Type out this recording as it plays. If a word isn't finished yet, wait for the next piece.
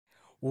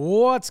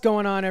What's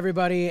going on,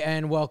 everybody,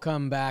 and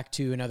welcome back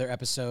to another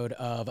episode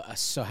of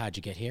So How'd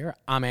You Get Here?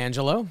 I'm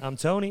Angelo. I'm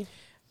Tony.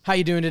 How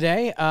you doing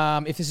today?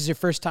 If this is your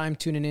first time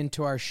tuning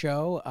into our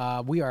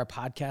show, we are a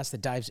podcast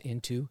that dives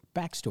into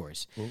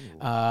backstories.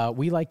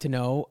 We like to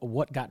know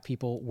what got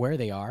people where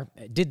they are,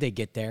 did they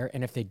get there,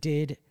 and if they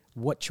did,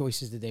 what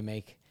choices did they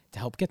make to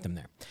help get them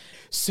there?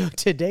 So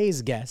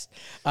today's guest,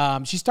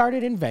 she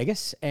started in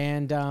Vegas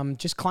and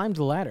just climbed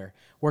the ladder.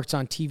 Works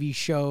on TV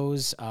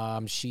shows.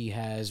 She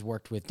has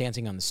worked with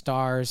Dancing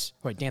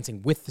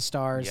with the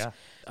Stars.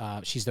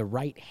 Yeah. She's the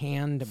right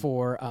hand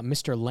for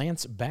Mr.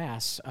 Lance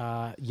Bass.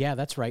 Yeah,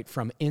 that's right,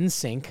 from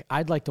NSYNC.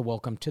 I'd like to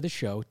welcome to the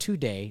show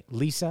today,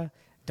 Lisa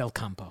Del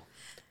Campo.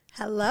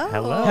 Hello.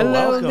 Hello.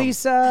 Hello, welcome.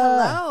 Lisa.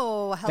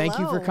 Hello. Thank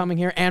you for coming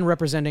here and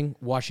representing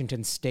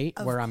Washington State,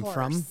 where I'm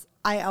from.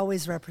 I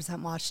always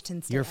represent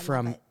Washington State. You're I love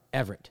from it.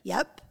 Everett.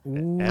 Yep.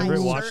 Everett,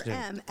 I Washington. sure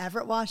am.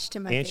 Everett,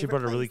 Washington. My And she favorite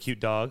brought a really place. cute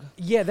dog.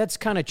 Yeah, that's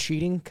kind of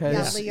cheating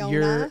because Yeah.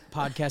 your Leona.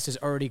 podcast is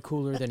already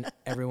cooler than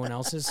everyone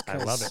else's. I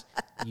love it.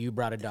 You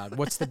brought a dog.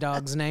 What's the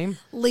dog's name?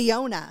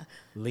 Leona.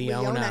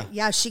 Leona.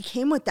 Yeah, she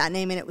came with that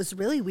name, and it was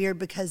really weird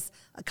because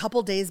a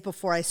couple days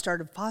before I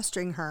started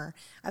fostering her,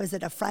 I was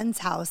at a friend's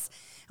house,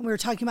 and we were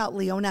talking about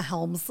Leona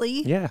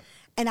Helmsley. Yeah.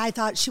 And I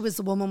thought she was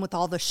the woman with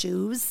all the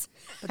shoes,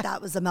 but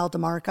that was Imelda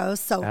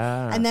Marcos. So,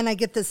 and then I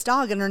get this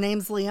dog, and her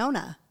name's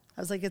Leona.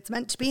 I was like, it's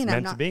meant to be, and It's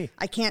I'm meant not. to be.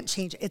 I can't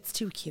change it. It's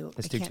too cute.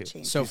 It's I too can't cute.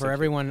 change So it. for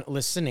everyone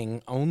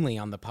listening only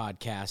on the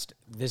podcast,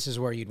 this is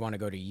where you'd want to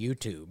go to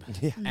YouTube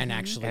and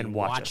actually And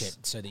watch watch us.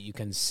 it so that you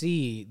can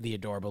see the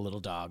adorable little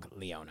dog,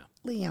 Leona.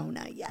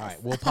 Leona, yes. All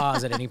right, we'll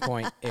pause at any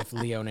point if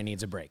Leona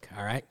needs a break,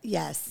 all right?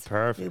 Yes.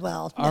 Perfect. We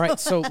will. All right,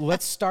 so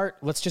let's start.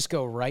 Let's just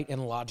go right in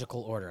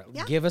logical order.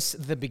 Yeah. Give us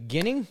the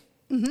beginning.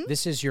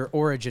 This is your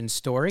origin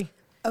story.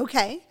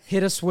 Okay.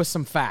 Hit us with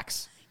some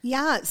facts.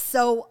 Yeah.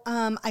 So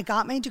I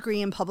got my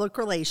degree in public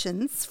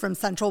relations from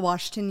Central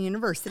Washington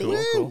University.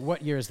 Cool.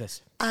 What year is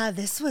this?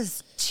 This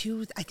was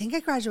I think I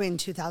graduated in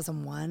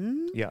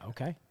 2001. Yeah.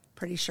 Okay.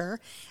 Pretty sure.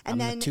 And I'm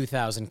then the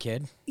 2000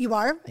 kid. you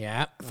are?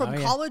 Yeah. From Oh,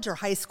 yeah. college or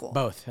high school?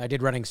 Both. I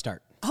did Running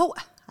Start. Oh,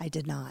 I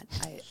did not.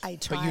 I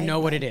tried. But you know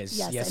what it is.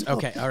 Yes. I know.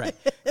 Okay. All right.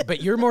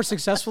 But you're more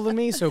successful than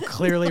me, so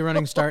clearly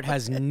Running Start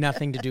has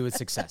nothing to do with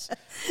success.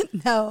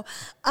 No.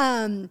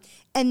 And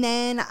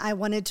then I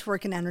wanted to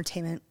work in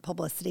entertainment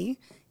publicity.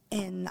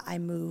 And I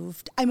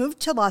moved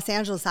to Los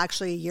Angeles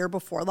actually a year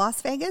before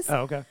Las Vegas.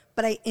 Oh, okay.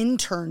 But I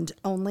interned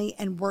only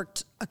and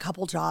worked a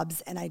couple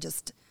jobs. And I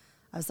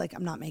was like,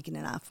 I'm not making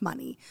enough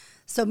money.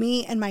 So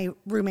me and my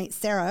roommate,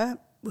 Sarah,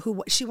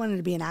 she wanted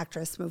to be an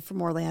actress, moved from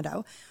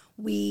Orlando.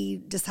 We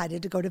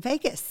decided to go to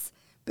Vegas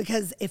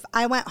because if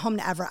I went home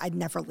to Everett, I'd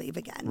never leave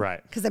again.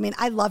 Right. Because, I mean,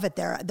 I love it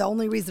there. The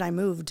only reason I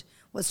moved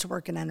was to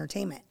work in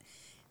entertainment.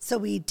 So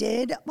we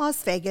did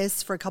Las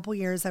Vegas for a couple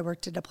years. I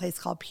worked at a place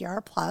called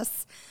PR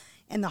Plus,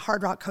 and the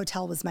Hard Rock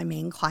Hotel was my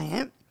main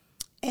client.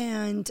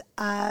 And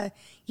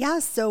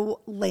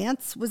so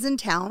Lance was in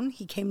town.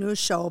 He came to a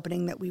show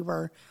opening that we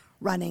were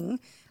running.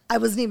 I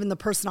wasn't even the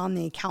person on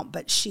the account,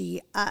 but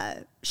she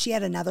had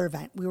another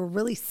event. We were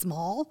really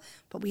small,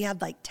 but we had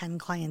like 10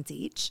 clients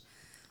each.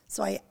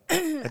 So I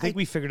think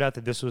we figured out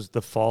that this was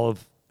the fall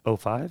of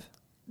 05.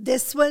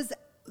 this was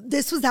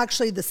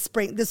actually the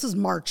spring. This was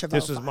March of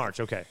This was 05. March.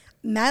 Okay.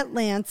 Met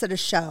Lance at a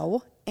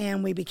show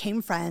and we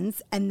became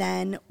friends, and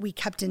then we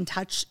kept in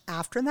touch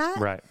after that.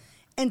 Right.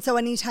 And so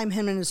anytime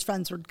him and his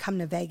friends would come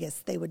to Vegas,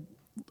 they would,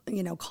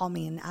 call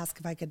me and ask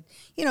if I could,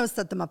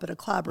 set them up at a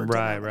club or dinner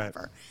Right, or right.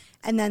 whatever.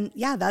 And then,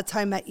 that's how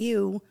I met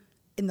you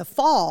in the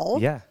fall.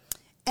 Yeah.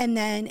 And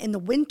then in the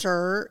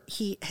winter,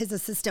 his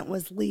assistant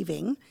was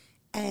leaving,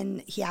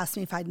 and he asked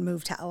me if I'd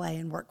move to LA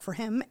and work for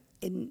him.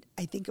 And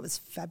I think it was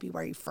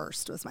February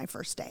 1st was my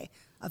first day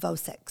of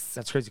 06.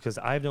 That's crazy because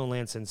I've known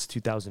Lance since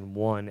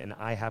 2001, and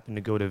I happened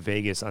to go to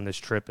Vegas on this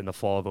trip in the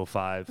fall of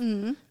 05.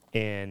 Mm-hmm.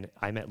 And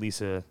I met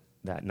Lisa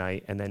that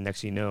night. And then next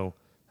thing you know,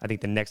 I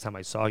think the next time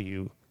I saw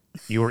you,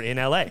 you were in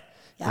LA. Yeah.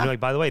 And you're like,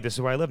 by the way, this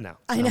is where I live now.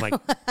 And I'm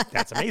like,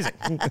 that's amazing.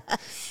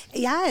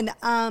 Yeah, and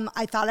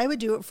I thought I would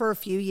do it for a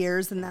few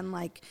years and then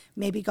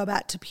maybe go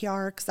back to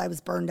PR because I was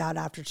burned out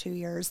after 2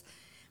 years.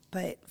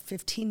 But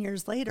 15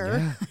 years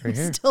later, I'm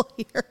still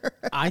here.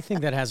 I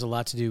think that has a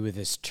lot to do with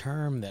this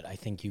term that I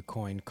think you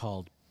coined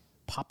called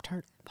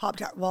Pop-Tart.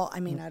 Pop-Tart. Well,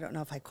 I mean, I don't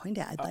know if I coined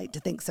it. I'd like to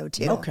think so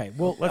too. Okay,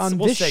 well, We'll on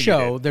this say you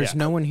show, did. there's Yeah.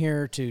 no one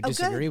here to good.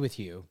 disagree with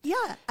you. Yeah,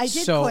 I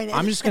did So coin it.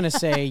 I'm just going to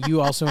say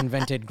you also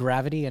invented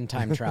gravity and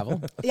time travel.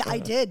 Yeah, I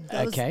did.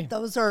 Okay.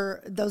 Those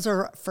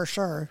are for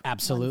sure.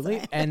 Absolutely.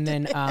 ones And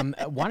then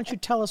why don't you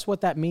tell us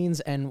what that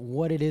means and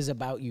what it is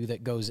about you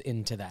that goes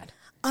into that?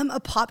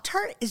 A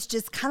Pop-Tart is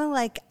just kind of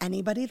like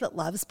anybody that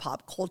loves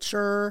pop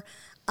culture,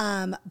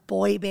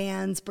 boy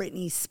bands,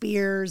 Britney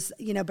Spears,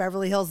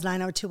 Beverly Hills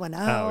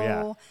 90210. Oh,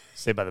 yeah.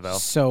 Saved by the Bell.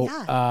 So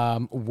Yeah.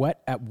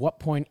 at what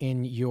point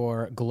in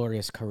your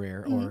glorious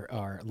career Mm-hmm.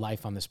 or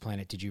life on this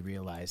planet did you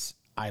realize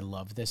I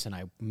love this and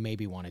I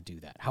maybe want to do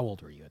that? How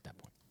old were you at that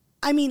point?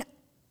 I mean,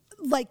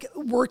 like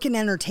work in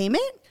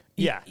entertainment?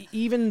 Yeah.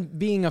 Even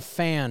being a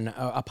fan,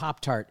 a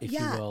Pop-Tart, if you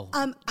will.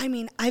 I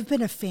mean, I've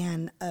been a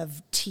fan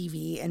of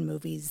TV and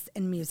movies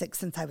and music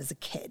since I was a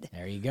kid.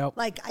 There you go.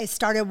 Like I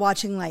started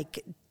watching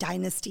like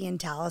Dynasty in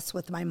Dallas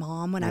with my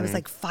mom when I was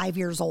like 5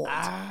 years old.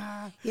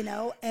 You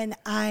know, and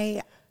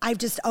I've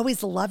just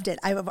always loved it.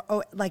 I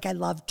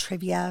love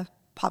trivia.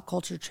 Pop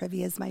culture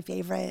trivia is my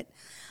favorite.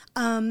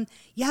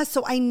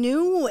 So I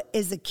knew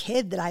as a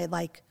kid that I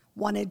like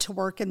wanted to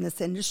work in this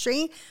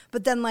industry,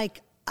 but then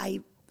like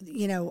I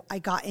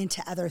got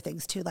into other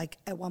things too. Like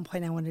at one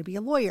point I wanted to be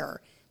a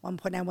lawyer. At one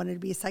point I wanted to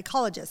be a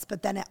psychologist,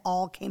 but then it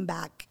all came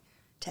back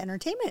to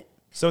entertainment.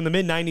 So in the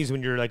mid-'90s,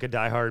 when you're like a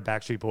diehard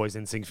Backstreet Boys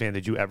NSYNC fan,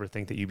 did you ever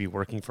think that you'd be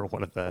working for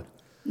one of the...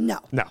 No.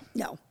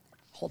 No.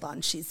 Hold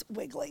on. She's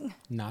wiggling.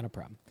 Not a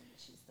problem.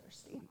 She's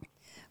thirsty.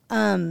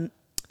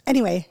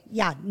 Anyway,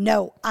 yeah,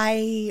 no,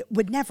 I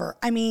would never.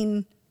 I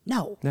mean,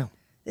 no.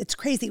 It's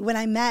crazy. When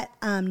I met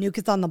New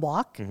Kids on the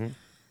Block,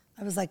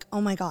 I was like, oh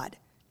my God,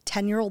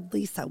 10-year-old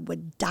Lisa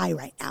would die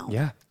right now.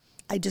 Yeah.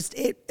 I just,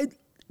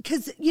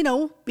 because, you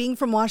know, being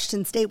from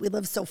Washington State, we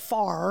live so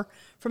far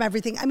from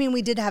everything. I mean,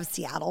 we did have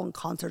Seattle and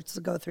concerts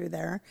to go through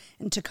there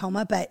and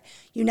Tacoma, but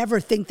you never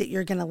think that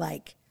you're going to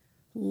like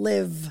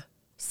live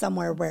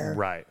somewhere where,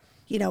 Right.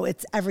 you know,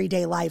 it's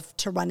everyday life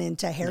to run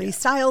into Harry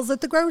Styles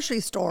at the grocery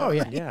store. Oh,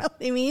 yeah. You know what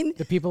I mean?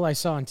 The people I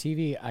saw on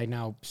TV, I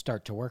now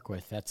start to work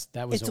with.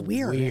 That was It's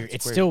weird.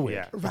 It's still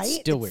weird. Yeah. Right? It's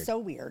still weird. So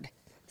weird.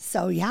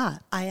 So yeah,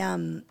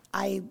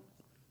 I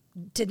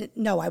didn't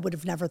know. I would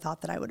have never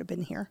thought that I would have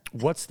been here.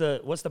 What's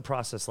the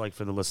process like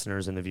for the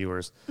listeners and the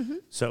viewers?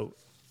 So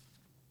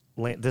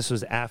this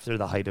was after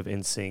the height of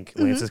NSYNC.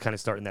 Lance is kind of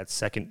starting that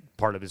second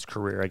part of his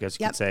career, I guess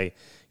you could say.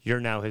 You're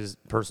now his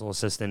personal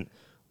assistant.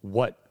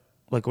 What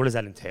does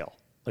that entail?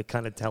 Like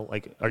kind of tell,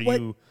 like, are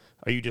you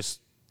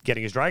just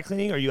getting his dry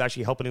cleaning? Are you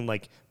actually helping him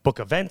like book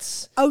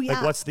events? Oh yeah.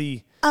 Like what's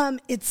the...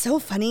 It's so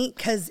funny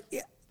because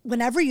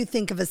whenever you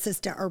think of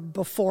assistant, or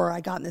before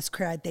I got in this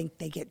career, I think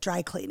they get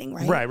dry cleaning,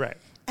 right? Right.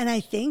 And I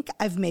think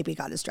I've maybe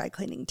got his dry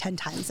cleaning 10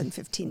 times in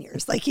 15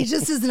 years. Like he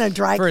just isn't a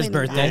dry For his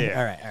cleaning birthday. guy.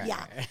 All right.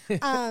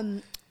 Yeah.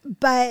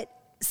 But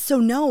so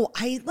no,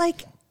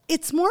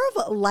 it's more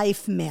of a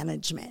life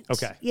management.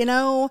 Okay. You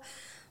know,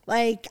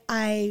 like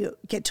I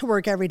get to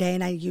work every day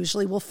and I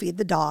usually will feed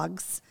the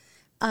dogs.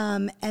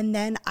 And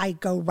then I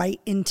go right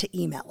into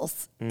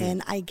emails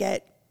and I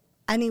get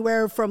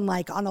anywhere from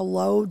like on a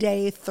low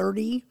day,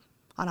 30,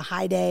 on a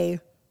high day,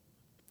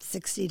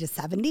 60 to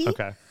 70.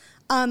 Okay.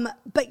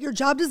 But your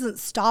job doesn't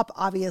stop,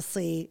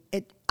 obviously.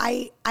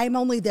 I'm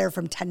only there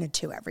from 10 to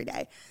 2 every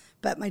day,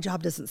 but my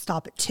job doesn't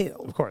stop at 2.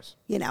 Of course.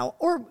 You know,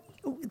 or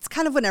it's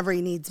kind of whenever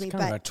he needs me.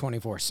 Kind of But a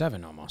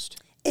 24/7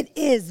 almost. it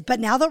is. But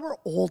now that we're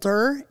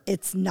older,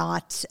 it's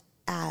not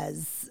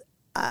as,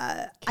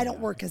 I don't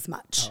work as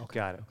much.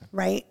 Got it.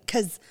 Right?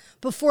 Because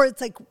before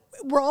it's like,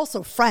 we're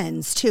also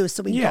friends too.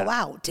 So we Yeah. go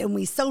out and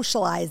we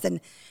socialize,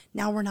 and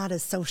now we're not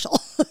as social.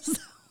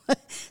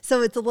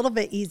 So it's a little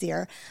bit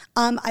easier.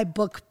 I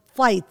book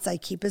flights. I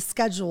keep a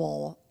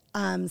schedule,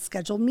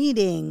 schedule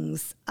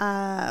meetings.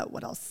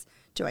 What else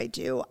do I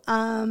do?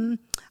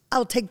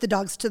 I'll take the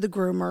dogs to the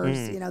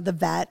groomers, you know, the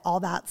vet, all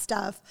that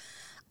stuff.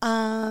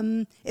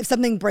 If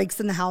something breaks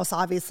in the house,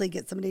 obviously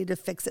get somebody to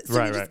fix it. So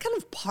Right, you're right.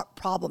 just kind of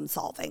problem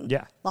solving.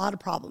 Yeah. A lot of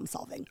problem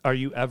solving. Are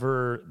you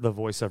ever the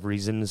voice of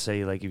reason,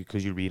 say, like,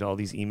 because you read all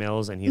these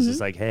emails and he's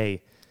just like,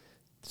 hey,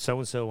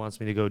 so-and-so wants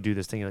me to go do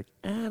this thing. You're like,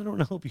 I don't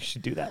know if you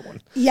should do that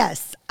one.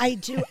 Yes, I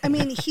do. I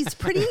mean, he's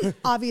pretty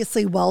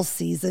obviously well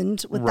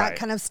seasoned with Right. that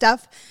kind of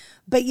stuff.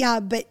 But yeah,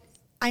 but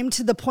I'm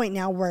to the point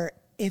now where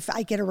if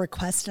I get a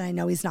request and I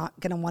know he's not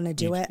going to want to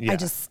do it, yeah.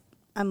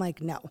 I'm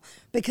like, no.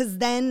 Because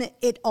then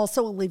it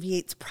also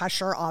alleviates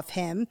pressure off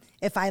him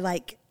if I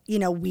like, you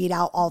know, weed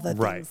out all the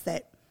Right. things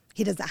that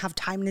he doesn't have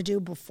time to do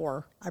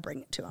before I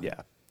bring it to him.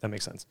 Yeah, that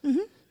makes sense.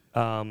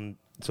 Mm-hmm.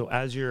 So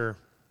as you're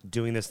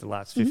doing this the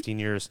last 15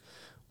 years,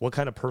 what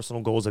kind of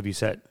personal goals have you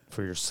set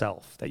for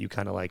yourself that you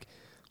kind of like,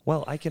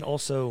 well, I can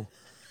also,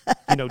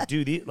 you know,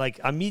 do the, like,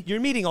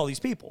 you're meeting all these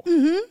people,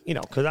 you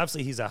know, because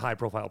obviously he's a high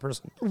profile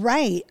person.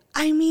 Right.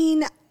 I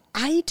mean,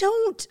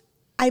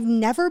 I've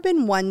never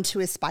been one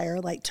to aspire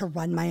like to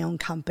run my own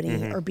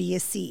company or be a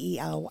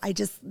CEO.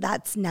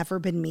 That's never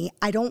been me.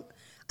 I don't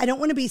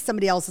want to be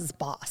somebody else's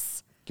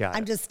boss.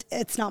 Got it.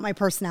 It's not my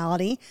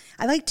personality.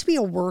 I like to be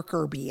a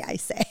worker bee, I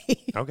say.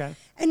 Okay.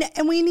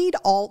 And we need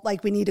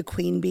we need a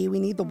queen bee, we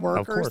need the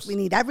workers, course. we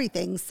need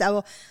everything.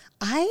 So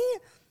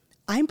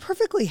I'm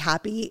perfectly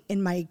happy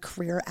in my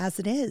career as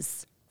it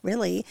is,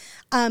 really.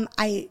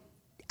 I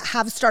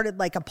have started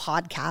like a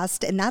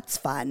podcast, and that's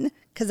fun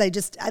because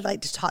I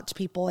like to talk to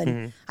people,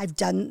 and I've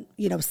done,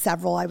 you know,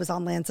 several. I was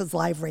on Lance's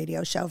live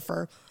radio show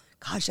for,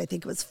 I think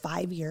it was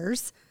 5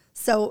 years.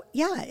 So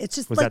yeah, it's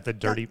just Was like that the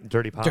Dirty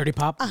Pop? Dirty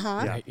Pop?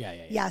 Uh-huh. Yeah.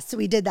 Yeah, so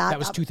we did that. That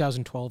was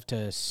 2012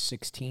 to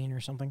 16 or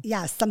something?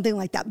 Yeah, something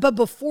like that. But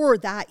before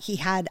that, he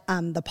had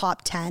the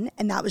Pop 10,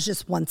 and that was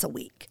just once a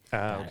week.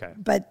 Okay.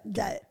 But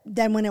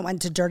then when it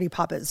went to Dirty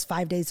Pop, it was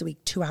 5 days a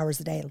week, 2 hours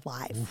a day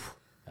live.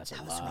 That's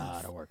a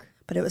lot of work.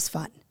 But it was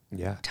fun.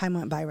 Yeah. Time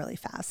went by really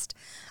fast.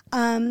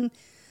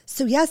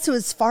 So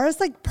as far as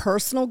like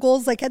personal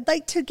goals, like I'd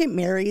like to get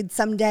married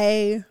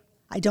someday.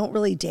 I don't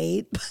really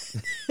date,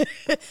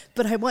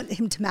 but I want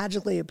him to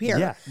magically appear.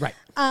 Yeah, right.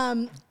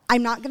 I'm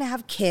not going to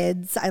have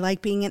kids. I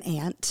like being an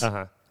aunt.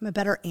 I'm a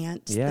better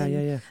aunt.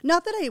 Yeah.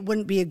 Not that I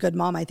wouldn't be a good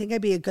mom. I think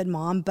I'd be a good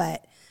mom,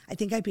 but I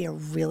think I'd be a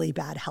really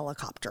bad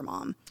helicopter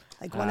mom.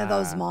 Like one of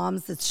those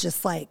moms that's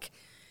just like,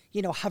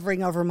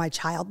 hovering over my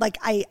child. Like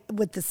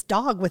with this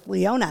dog, with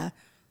Leona,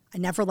 I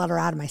never let her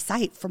out of my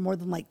sight for more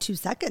than like 2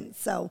 seconds.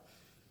 So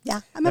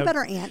yeah, I'm a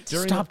better aunt.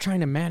 Stop trying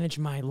to manage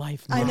my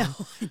life, Mom. I know.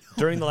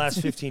 During the last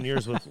 15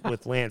 years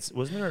with Lance,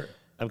 wasn't there,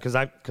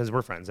 because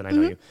we're friends and I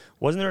know you,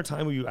 wasn't there a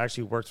time where you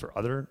actually worked for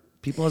other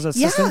people as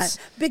assistants?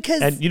 Yeah,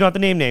 because... And you don't have to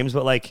name names,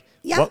 but like,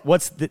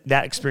 what's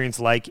that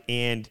experience like?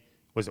 And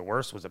was it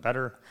worse? Was it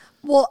better?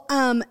 Well,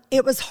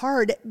 it was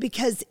hard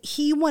because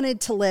he wanted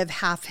to live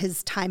half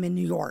his time in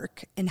New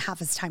York and half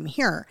his time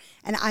here.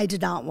 And I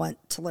did not want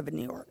to live in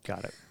New York.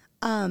 Got it.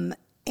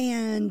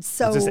 And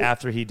so... Was this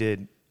after he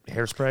did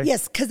Hairspray?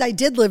 Yes, because I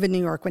did live in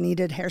New York when he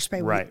did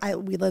Hairspray. Right.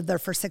 We lived there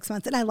for 6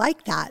 months, and I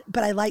liked that.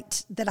 But I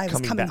liked that I was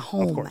coming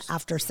home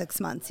after 6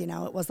 months. It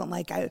wasn't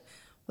like I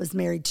was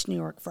married to New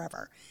York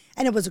forever.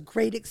 And it was a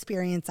great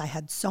experience. I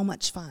had so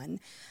much fun.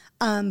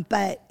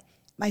 But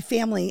my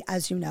family,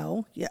 as you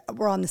know,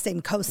 we're on the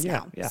same coast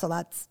now. Yeah. So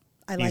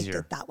I liked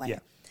it that way.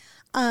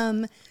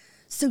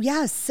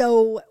 Yeah.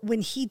 So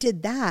when he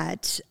did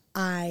that,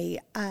 I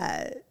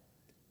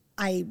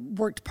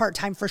worked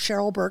part-time for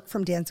Cheryl Burke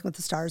from Dancing with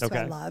the Stars, who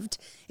I loved.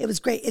 It was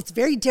great. It's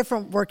very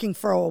different working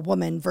for a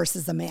woman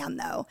versus a man,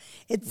 though.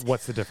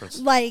 What's the difference?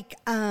 Like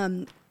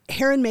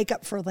hair and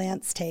makeup for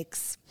Lance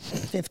takes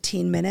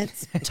 15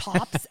 minutes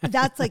tops.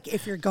 That's like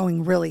if you're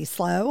going really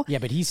slow. Yeah,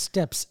 but he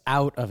steps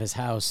out of his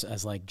house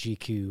as like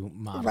GQ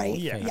model. Right.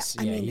 Face.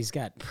 Yeah. I mean, he's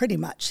got pretty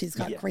much. He's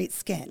got great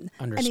skin.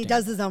 Understand. And he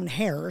does his own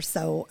hair.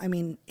 So, I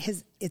mean,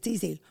 it's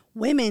easy.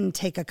 Women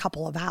take a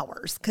couple of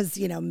hours because,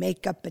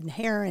 makeup and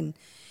hair and,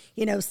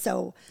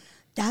 so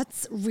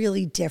that's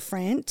really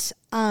different.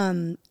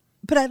 But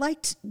I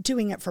liked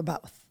doing it for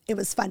both. It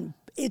was fun.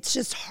 It's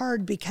just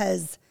hard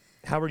because...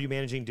 How were you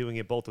managing doing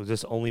it both? Was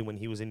this only when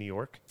he was in New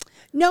York?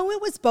 No,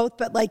 it was both,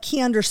 but like he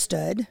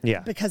understood. Yeah.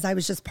 Because I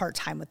was just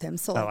part-time with him.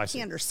 So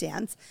he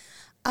understands.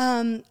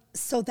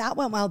 So that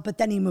went well, but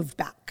then he moved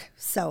back.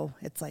 So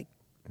it's like,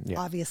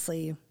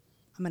 obviously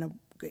I'm going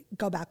to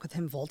go back with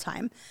him full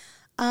time.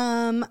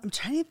 I'm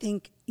trying to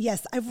think.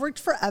 Yes, I've worked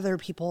for other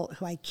people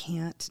who I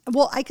can't.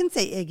 Well, I can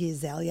say Iggy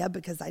Azalea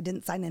because I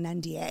didn't sign an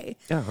NDA.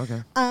 Oh,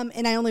 okay.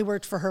 And I only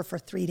worked for her for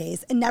 3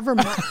 days and never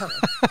met her.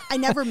 I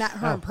never met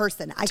her in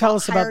person. Tell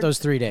us about those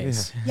 3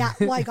 days. Yeah.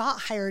 Well, I got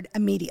hired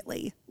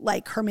immediately.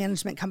 Like her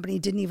management company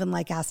didn't even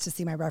ask to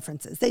see my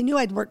references. They knew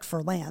I'd worked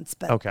for Lance,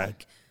 but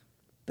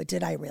but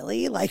did I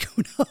really?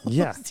 Who knows?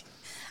 Yeah.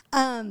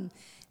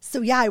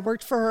 So I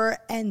worked for her,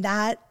 and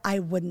that I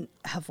wouldn't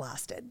have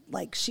lasted.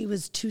 She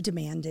was too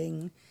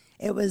demanding.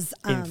 It was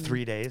in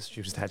 3 days.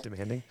 She was that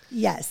demanding.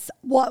 Yes.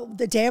 Well,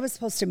 the day I was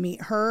supposed to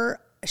meet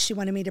her, she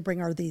wanted me to bring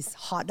her these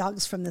hot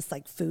dogs from this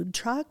food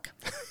truck,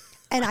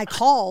 and I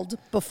called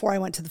before I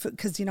went to the food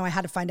because I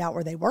had to find out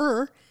where they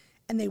were,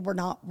 and they were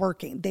not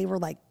working. They were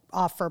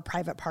off for a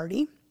private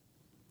party,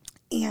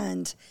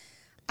 and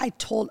I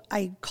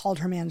called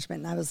her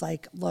management, and I was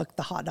like, "Look,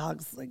 the hot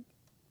dogs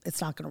it's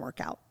not going to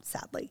work out,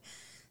 sadly."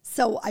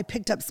 So I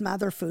picked up some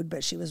other food,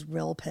 but she was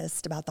real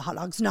pissed about the hot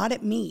dogs, not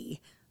at me,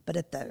 but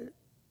at the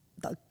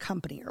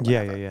company or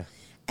whatever. Yeah.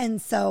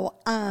 And so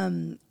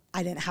I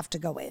didn't have to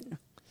go in.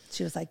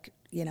 She was like,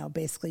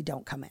 basically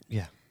don't come in.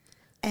 Yeah.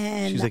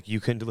 And she's like, you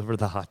can deliver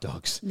the hot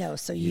dogs. No,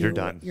 so you're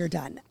done. You're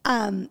done.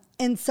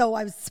 And so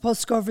I was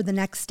supposed to go over the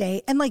next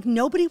day, and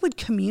nobody would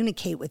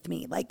communicate with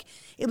me.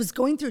 It was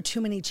going through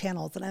too many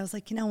channels, and I was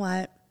like, you know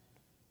what?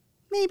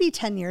 Maybe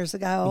 10 years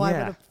ago I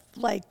would have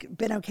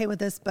been okay with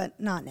this, but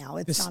not now.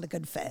 It's not a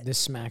good fit. This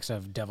smacks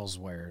of Devil's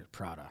Wear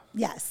Prada.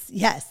 Yes.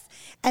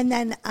 And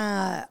then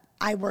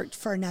I worked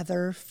for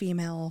another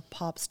female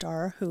pop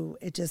star who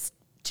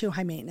too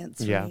high maintenance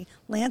for me.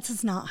 Lance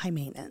is not high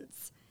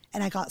maintenance,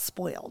 and I got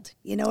spoiled.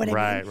 You know what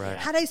I mean? Right.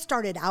 Had I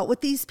started out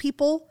with these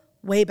people,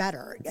 way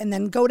better, and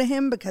then go to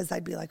him because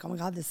I'd be like, oh my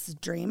God, this is a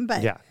dream.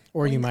 But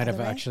or you might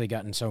have actually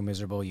gotten so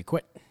miserable you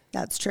quit.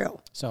 That's true.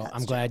 So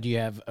I'm glad you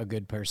have a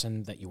good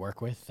person that you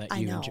work with. That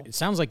you enjoy. It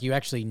sounds like you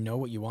actually know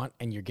what you want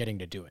and you're getting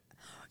to do it.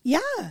 Yeah.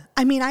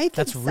 I mean, I think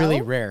that's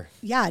really rare.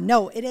 Yeah,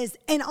 no, it is.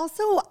 And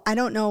also, I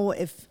don't know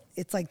if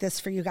it's like this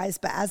for you guys,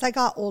 but as I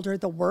got older,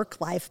 the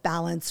work-life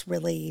balance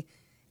really,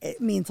 it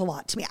means a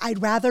lot to me.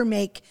 I'd rather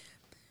make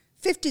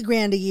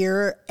 $50,000 a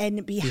year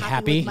and be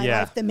happy with my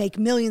life than make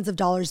millions of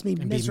dollars and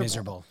be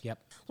miserable. Yep.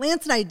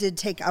 Lance and I did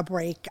take a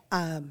break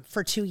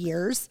for 2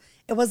 years.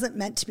 It wasn't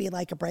meant to be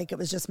like a break. It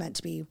was just meant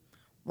to be,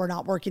 we're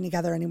not working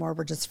together anymore.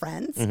 We're just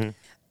friends. Mm-hmm.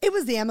 It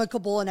was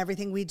amicable and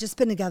everything. We'd just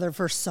been together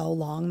for so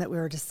long that we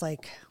were just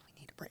like,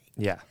 we need a break.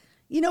 Yeah.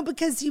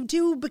 Because you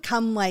do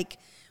become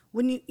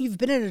when you've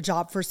been in a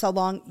job for so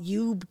long,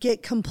 you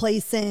get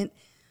complacent.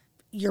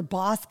 Your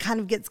boss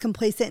kind of gets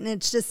complacent, and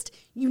it's just,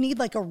 you need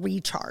a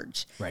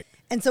recharge. Right.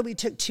 And so we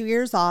took 2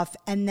 years off.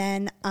 And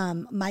then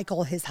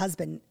Michael, his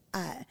husband,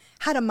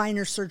 had a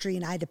minor surgery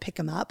and I had to pick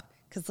him up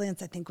because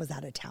Lance, I think, was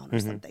out of town or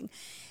something.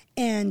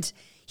 And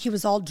he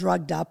was all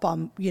drugged up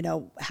on,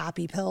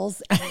 happy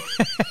pills.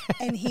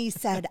 And he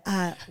said,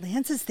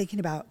 Lance is thinking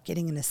about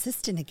getting an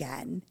assistant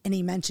again. And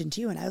he mentioned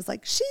you. And I was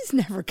like, she's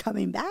never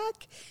coming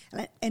back.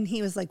 And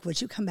he was like, would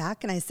you come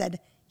back? And I said,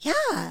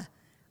 yeah,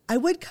 I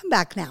would come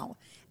back now.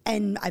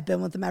 And I've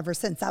been with him ever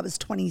since. That was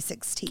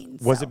 2016.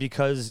 Was it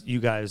because you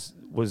guys,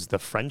 was the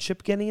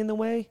friendship getting in the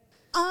way?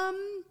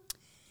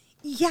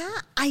 Yeah,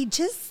 I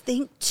just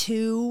think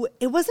too,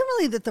 it wasn't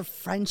really that the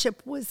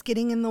friendship was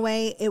getting in the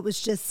way. It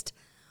was just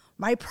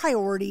my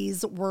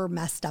priorities were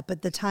messed up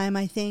at the time,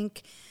 I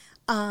think.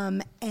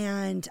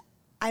 And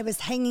I was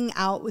hanging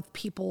out with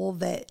people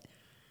that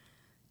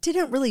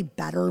didn't really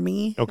better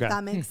me, if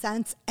that makes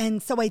sense.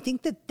 And so I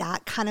think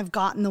that kind of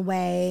got in the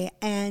way.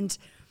 And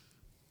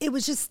it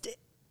was just,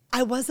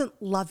 I wasn't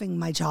loving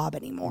my job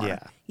anymore,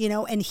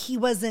 and he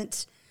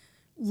wasn't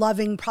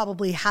loving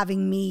probably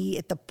having me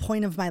at the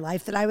point of my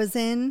life that I was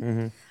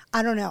in.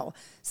 I don't know.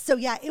 So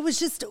yeah, it was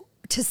just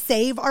to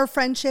save our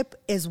friendship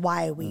is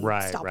why we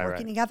stopped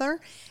working together.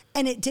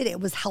 And it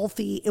was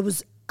healthy.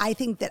 I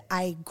think that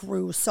I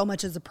grew so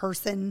much as a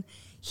person.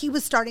 He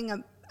was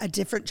starting a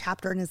different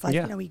chapter in his life.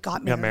 He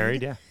got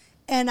married.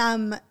 And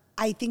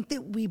I think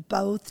that we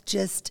both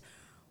just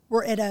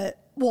were at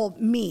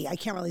I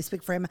can't really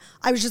speak for him.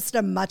 I was just at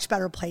a much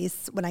better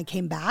place when I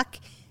came back.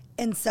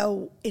 And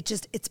so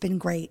it's been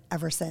great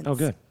ever since. Oh,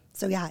 good.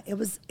 So yeah, it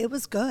was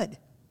good.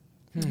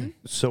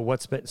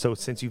 So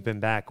since you've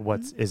been back,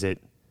 is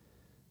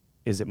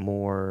it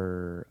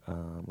more,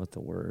 what's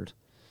the word?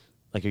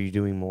 Like, are you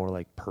doing more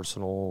like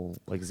personal,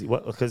 like,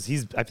 because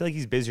I feel like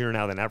he's busier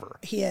now than ever.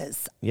 He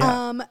is.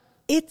 Yeah.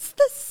 It's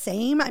the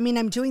same. I mean,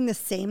 I'm doing the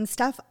same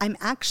stuff. I'm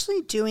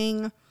actually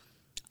doing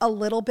a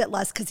little bit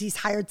less because he's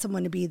hired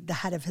someone to be the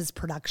head of his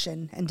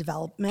production and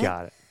development.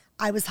 Got it.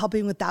 I was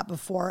helping with that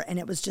before, and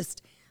it was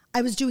just,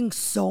 I was doing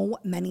so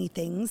many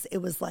things. It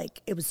was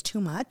too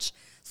much.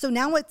 So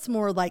now it's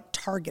more like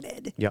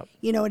targeted. Yep.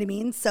 You know what I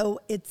mean? So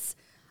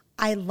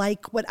I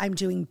like what I'm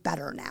doing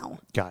better now.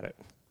 Got it.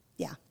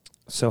 Yeah.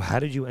 So how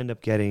did you end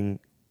up getting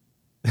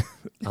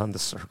on The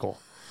Circle?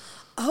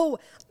 Oh,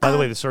 by the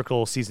way, The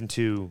Circle season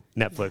 2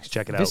 Netflix.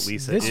 Check it out.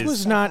 Lisa. This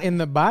was not in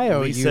the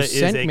bio you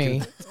sent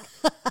me.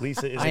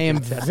 Lisa is. I am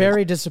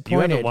very disappointed. You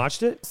haven't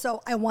watched it?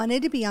 So I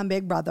wanted to be on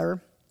Big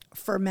Brother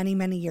for many,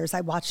 many years.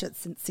 I watched it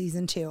since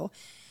season 2.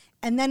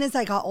 And then as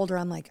I got older,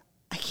 I'm like,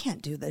 I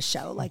can't do this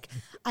show. Like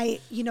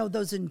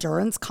those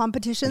endurance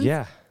competitions.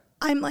 Yeah.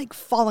 I'm like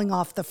falling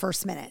off the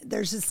first minute.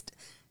 There's just,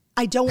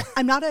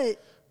 I'm not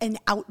an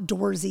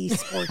outdoorsy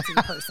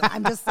sportsy person.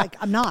 I'm just like,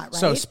 I'm not, right?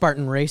 So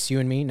Spartan race, you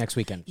and me next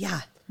weekend.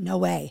 Yeah, no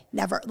way.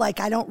 Never. Like,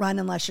 I don't run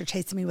unless you're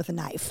chasing me with a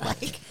knife.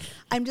 Like,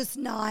 I'm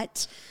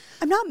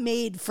not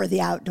made for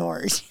the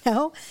outdoors,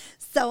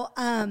 So,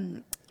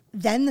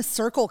 then The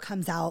Circle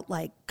comes out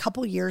like a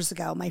couple years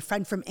ago. My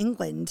friend from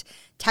England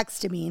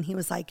texted me and he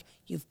was like,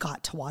 you've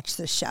got to watch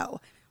this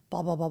show.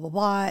 Blah, blah, blah, blah,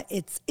 blah.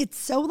 It's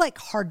so like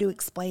hard to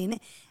explain.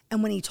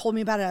 And when he told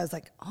me about it, I was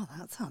like, oh,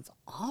 that sounds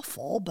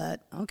awful,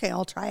 but okay,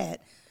 I'll try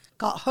it.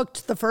 Got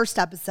hooked the first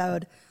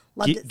episode.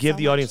 Loved it. Give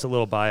the audience a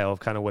little bio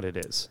of kind of what it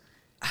is.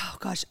 Oh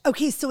gosh.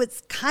 Okay. So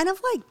it's kind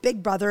of like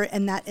Big Brother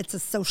in that it's a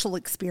social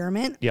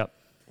experiment. Yep.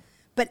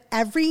 But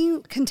every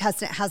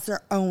contestant has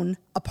their own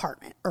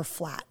apartment or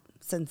flat.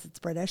 Since it's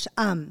British,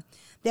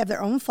 they have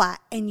their own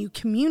flat, and you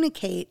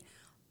communicate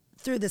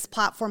through this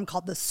platform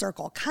called The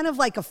Circle, kind of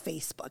like a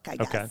Facebook, I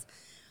guess. Okay.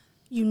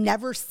 You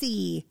never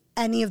see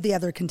any of the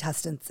other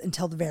contestants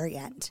until the very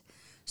end.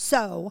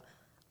 So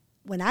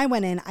when I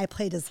went in, I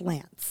played as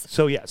Lance.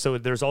 So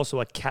there's also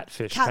a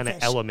catfish kind of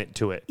element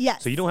to it.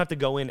 Yes. So you don't have to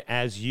go in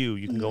as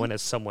you can go in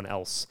as someone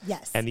else.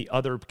 Yes. And the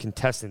other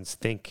contestants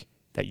think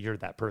that you're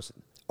that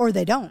person. Or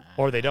they don't.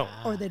 Or they don't.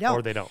 Or they don't.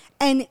 Or they don't.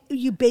 And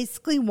you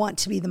basically want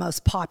to be the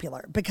most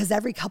popular because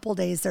every couple of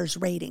days there's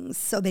ratings.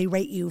 So they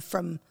rate you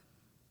from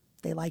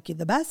they like you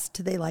the best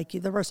to they like you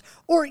the worst.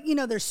 Or,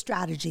 there's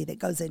strategy that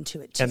goes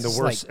into it too. And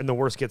the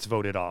worst gets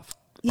voted off.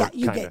 Yeah,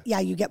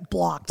 you get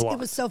blocked. It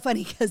was so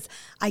funny because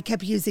I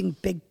kept using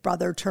Big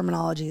Brother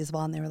terminology as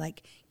well. And they were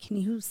like, can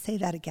you say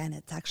that again?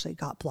 It's actually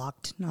got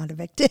blocked, not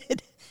evicted.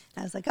 And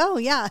I was like, oh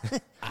yeah,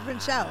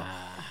 different show.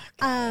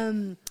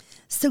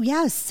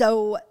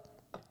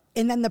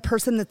 And then the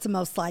person that's the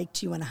most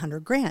liked, you win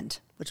 $100,000,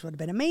 which would have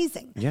been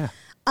amazing. Yeah.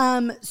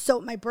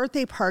 So my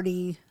birthday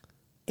party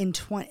in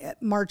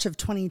March of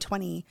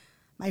 2020,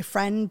 my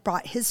friend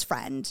brought his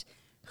friend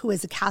who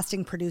is a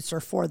casting producer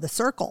for The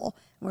Circle.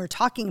 And we were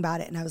talking about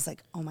it and I was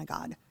like, oh my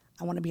God,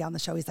 I want to be on the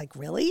show. He's like,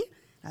 really?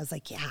 And I was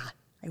like, yeah,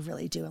 I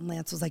really do. And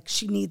Lance was like,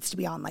 she needs to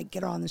be on, like,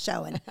 get her on the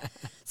show. And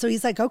so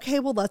he's like,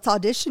 okay, well, let's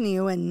audition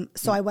you. And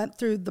so I went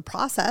through the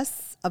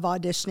process of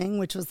auditioning,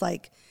 which was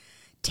like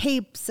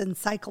tapes and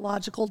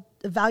psychological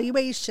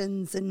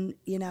evaluations and,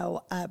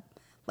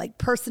 like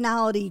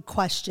personality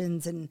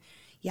questions. And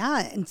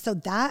so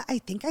that, I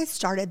think I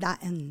started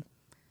that in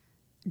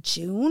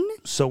June.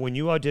 So when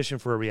you audition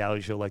for a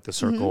reality show like The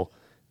Circle,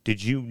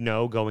 did you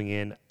know going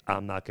in,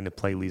 I'm not going to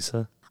play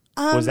Lisa?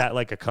 Was that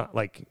like I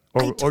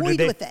toyed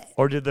with it.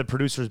 Or did the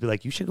producers be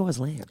like, you should go as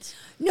Lance?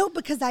 No,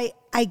 because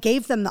I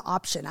gave them the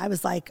option. I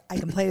was like, I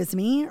can play as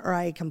me or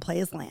I can play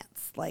as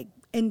Lance. Like,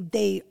 and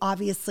they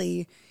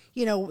obviously,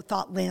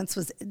 thought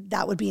Lance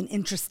that would be an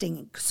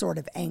interesting sort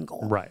of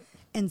angle. Right.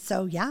 And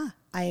so, yeah,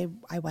 I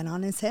went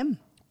on as him.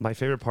 My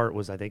favorite part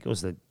was, I think it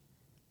was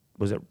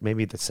was it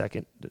maybe the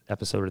second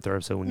episode or third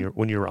episode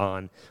when you were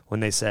on, when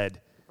they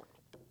said,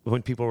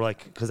 when people were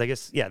like, because I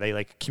guess, they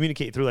like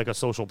communicate through like a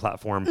social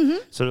platform.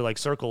 So they're like,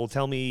 Circle,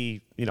 tell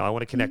me, I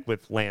want to connect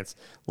with Lance.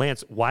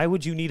 Lance, why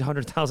would you need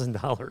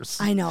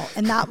 $100,000? I know.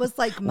 And that was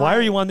like, why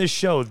are you on this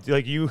show?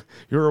 Like you're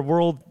a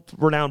world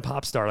renowned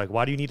pop star. Like,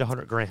 why do you need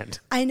 $100,000?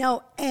 I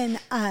know. And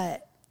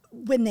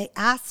when they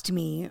asked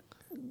me,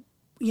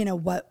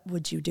 what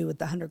would you do with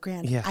the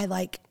 $100,000? Yeah.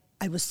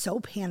 I was so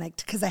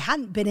panicked because I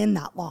hadn't been in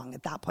that long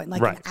at that point,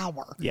 like right. an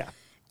hour. Yeah.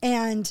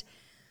 And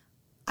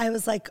I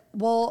was like,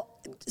 well,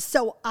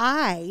 so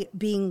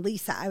being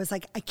Lisa, I was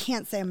like, I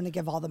can't say I'm going to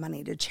give all the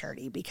money to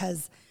charity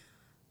because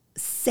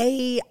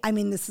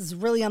this is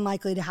really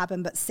unlikely to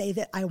happen, but say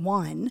that I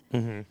won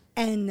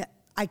and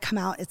I come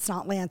out, it's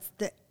not Lance.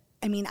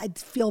 I'd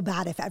feel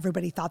bad if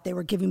everybody thought they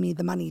were giving me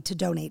the money to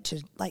donate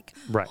to like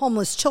right.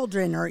 homeless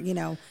children or,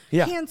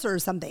 cancer or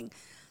something.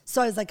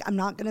 So I was like, I'm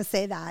not going to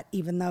say that,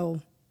 even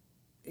though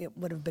it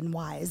would have been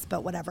wise,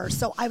 but whatever.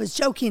 So I was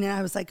joking and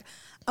I was like,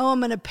 oh, I'm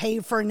going to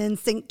pay for an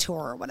NSYNC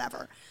tour or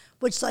whatever,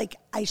 which like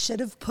I should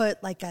have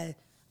put like a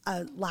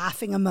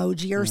laughing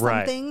emoji or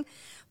something, right.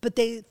 But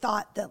they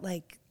thought that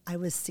like I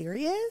was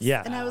serious.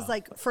 Yeah. And I was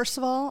like, first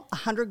of all,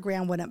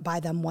 $100,000 wouldn't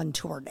buy them one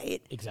tour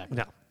date. Exactly.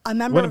 No. I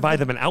remember wouldn't buy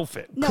them an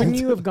outfit. No. Couldn't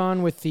you have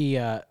gone with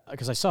the,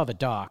 because I saw the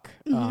doc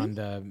on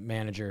the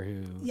manager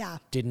who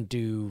didn't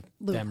do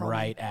them Perlman.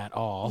 right at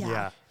all.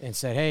 Yeah. And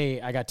said, hey,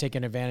 I got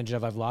taken advantage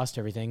of. I've lost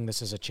everything.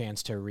 This is a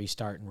chance to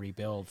restart and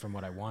rebuild from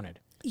what I wanted.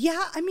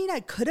 Yeah, I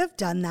could have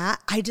done that.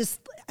 I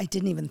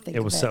didn't even think of it.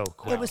 It was so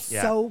quick. It was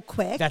so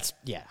quick.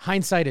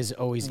 Hindsight is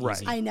always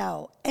easy. I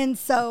know. And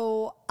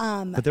so...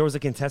 but there was a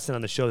contestant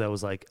on the show that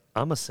was like,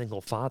 I'm a single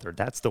father.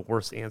 That's the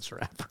worst answer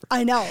ever.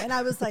 I know. And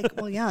I was like,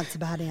 well, yeah, it's a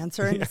bad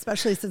answer. And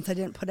especially since I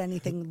didn't put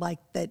anything like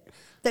that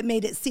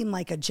made it seem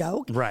like a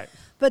joke. Right.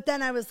 But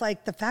then I was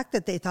like, the fact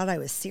that they thought I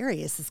was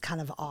serious is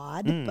kind of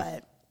odd,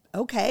 but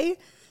okay.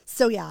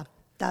 So yeah,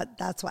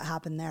 that's what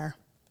happened there.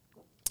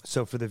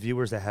 So for the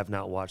viewers that have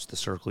not watched The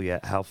Circle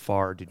yet, how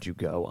far did you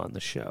go on the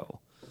show?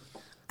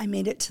 I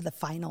made it to the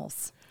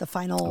finals. The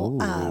final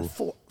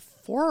 4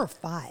 or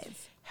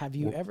 5. Have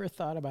you ever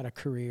thought about a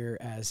career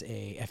as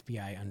a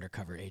FBI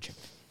undercover agent?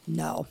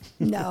 No.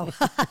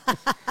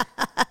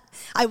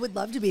 I would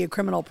love to be a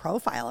criminal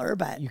profiler,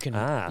 but you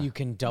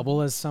can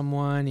double as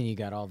someone, and you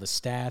got all the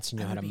stats, and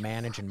you know how to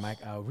manage and mic.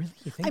 Oh, really?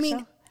 You think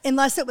so?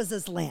 Unless it was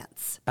as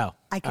Lance. Oh,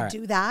 I could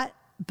do that,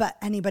 but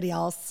anybody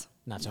else,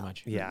 not so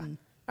much. Yeah. Mm-hmm.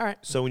 All right.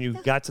 So when you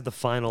got to the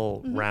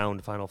final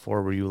round, final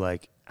 4, were you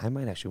like, I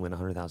might actually win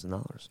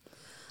 $100,000?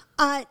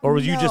 Or were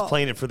you just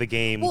playing it for the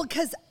game? Well,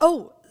 because,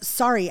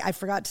 sorry, I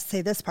forgot to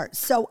say this part.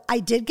 So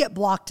I did get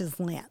blocked as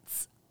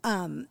Lance.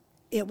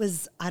 It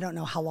was, I don't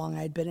know how long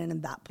I'd been in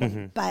at that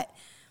point, but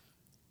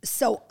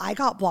so I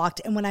got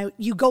blocked. And when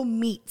you go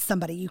meet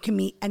somebody, you can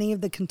meet any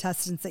of the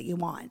contestants that you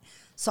want.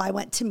 So I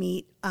went to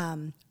meet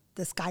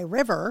this guy,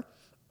 River.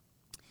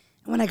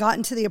 And when I got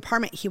into the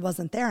apartment, he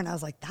wasn't there. And I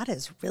was like, that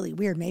is really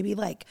weird. Maybe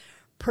like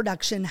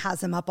production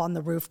has him up on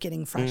the roof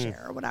getting fresh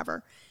air or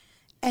whatever.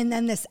 And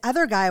then this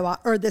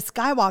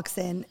guy walks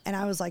in, and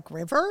I was like,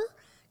 River?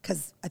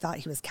 Because I thought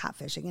he was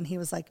catfishing. And he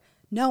was like,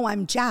 no,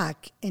 I'm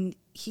Jack. And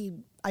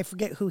I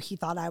forget who he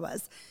thought I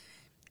was.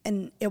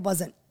 And it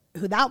wasn't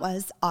who that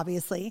was,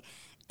 obviously.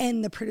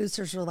 And the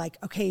producers were like,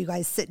 okay, you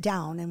guys sit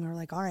down. And we were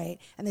like, all right.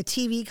 And the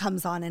TV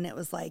comes on, and it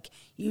was like,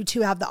 you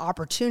two have the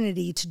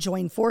opportunity to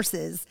join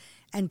forces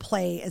and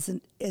play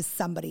as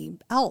somebody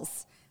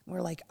else. And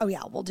we're like, oh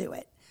yeah, we'll do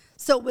it.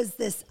 So it was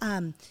this,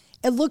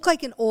 it looked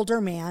like an older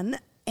man,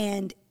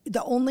 and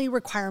the only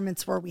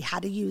requirements were we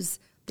had to use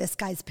this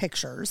guy's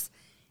pictures,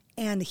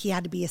 and he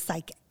had to be a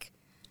psychic.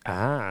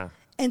 And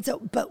so,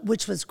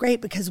 which was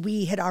great because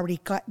we had already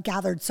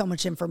gathered so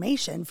much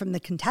information from the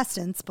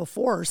contestants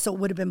before, so it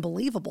would have been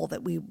believable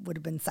that we would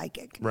have been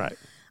psychic. Right.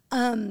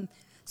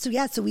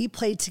 So we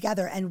played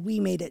together, and we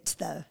made it to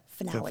the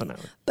finale.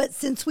 But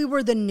since we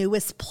were the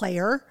newest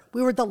player,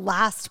 we were the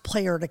last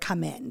player to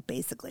come in,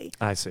 basically.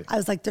 I see. I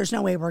was like, there's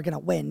no way we're going to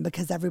win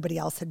because everybody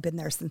else had been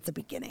there since the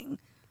beginning.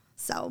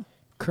 So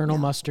Colonel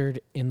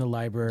Mustard in the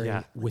library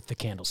with the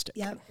candlestick.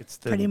 Yep,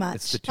 pretty much.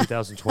 It's the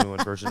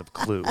 2021 version of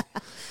Clue.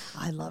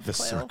 I love The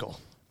Clue. Circle.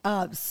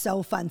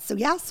 So fun. So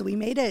so we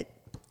made it.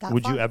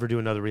 Would you ever do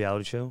another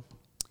reality show?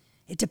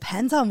 It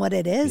depends on what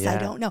it is. Yeah. I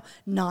don't know.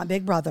 Not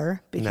Big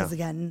Brother, because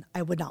again,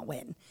 I would not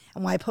win.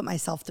 And why put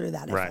myself through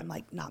that if I'm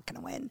like not going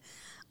to win?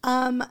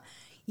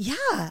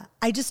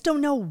 I just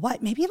don't know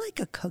what. Maybe like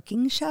a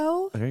cooking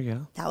show. There you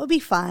go. That would be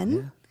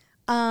fun.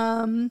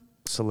 Yeah.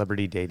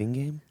 Celebrity dating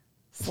game?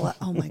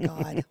 Oh my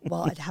God.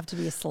 Well, I'd have to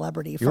be a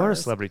celebrity first. You are a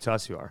celebrity to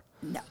us, you are.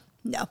 No.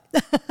 No.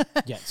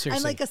 Yeah, seriously.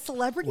 I'm like a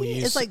celebrity. Will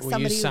you It's like will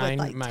somebody you sign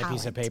with like my talent.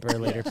 piece of paper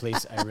later,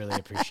 please? I really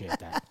appreciate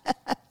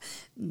that.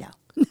 No,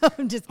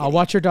 I'm just I'll kidding.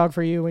 watch your dog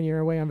for you when you're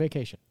away on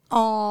vacation.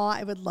 Oh,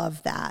 I would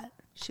love that.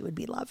 She would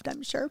be loved,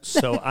 I'm sure.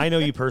 So I know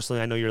you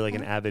personally. I know you're like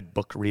an avid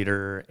book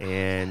reader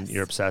and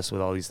you're obsessed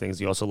with all these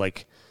things. You also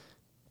like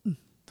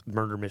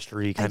murder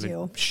mystery kind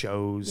do. of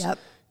shows. Yep.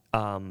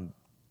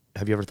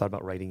 Have you ever thought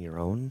about writing your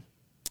own?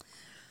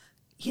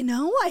 You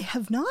know, I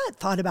have not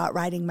thought about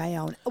writing my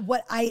own.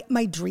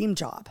 My dream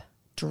job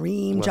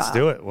Let's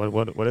do it.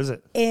 What is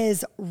it?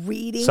 is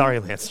reading. Sorry,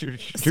 Lance.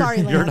 Sorry,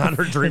 You're Lance. not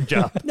her dream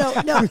job. No,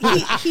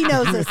 he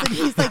knows this, and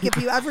he's like, if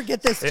you ever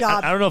get this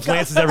job, I don't know if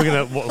Lance is ever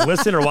going to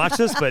listen or watch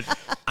this, but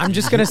I'm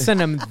just gonna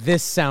send him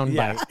this soundbite.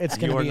 Yeah, It's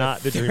you gonna are be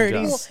not a the dream 30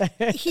 job.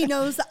 sec- he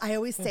knows. I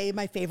always say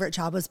my favorite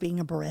job was being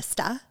a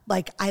barista,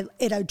 like at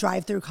a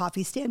drive-through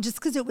coffee stand, just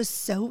because it was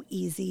so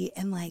easy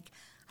and like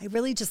I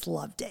really just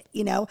loved it,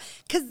 you know.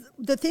 Because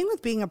the thing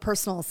with being a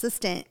personal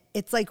assistant,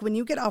 it's like when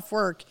you get off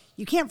work,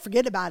 you can't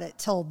forget about it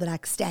till the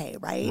next day,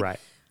 right? Right.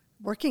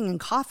 Working in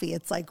coffee,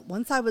 it's like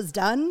once I was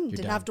done,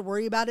 didn't done. have to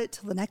worry about it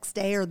till the next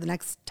day or the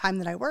next time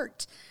that I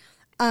worked.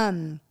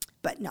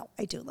 But no,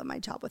 I do love my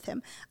job with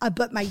him.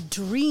 But my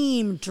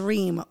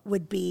dream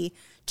would be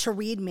to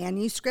read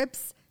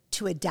manuscripts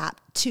to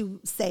adapt to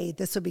say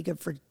this would be good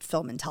for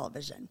film and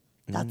television.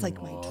 That's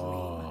like my dream.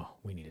 Oh,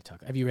 we need to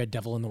talk. Have you read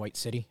Devil in the White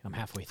City? I'm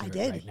halfway through I it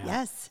did. right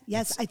now.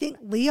 Yes. I think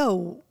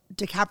Leo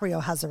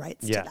DiCaprio has the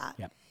rights Yeah. to that.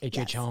 Yep.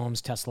 H.H.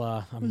 Holmes,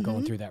 Tesla. I'm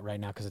going through that right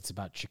now because it's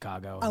about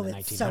Chicago Oh, in the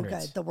it's 1900s. so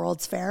good. The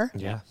World's Fair.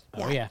 yeah.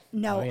 Oh, yeah.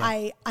 No, Oh,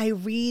 yeah. I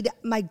read,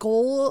 my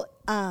goal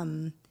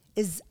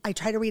is I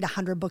try to read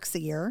 100 books a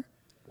year.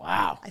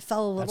 Wow. I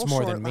fell a little That's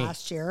more short than me.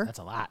 last year. That's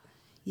a lot.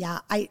 Yeah,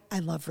 I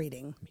love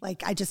reading.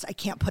 Like I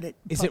can't put it.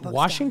 Is put it books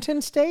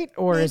Washington State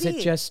or is it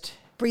Maybe. just? down.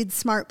 Breed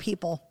smart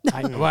people.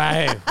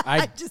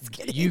 I Just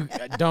kidding. You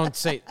don't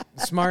say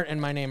smart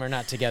and my name are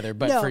not together,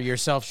 but No. for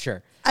yourself,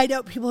 sure. I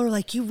know people are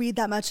like, you read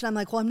that much, and I'm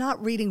like, well, I'm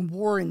not reading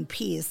War and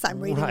Peace. I'm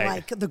reading Right.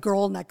 like The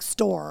Girl Next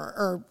Door,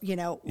 or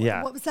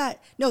Yeah. what was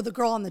that? No, The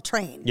Girl on the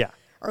Train. Yeah.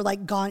 Or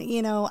like Gone.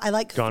 I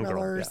like Gone Girl,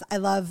 thrillers. yeah. I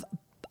love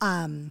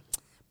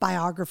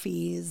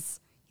biographies.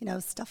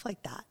 Stuff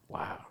like that.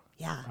 Wow.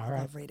 Yeah, All I right.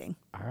 love reading.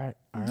 All right.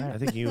 All I right.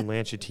 think you and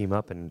Lance should team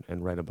up and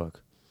write a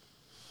book.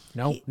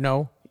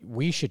 No,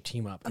 we should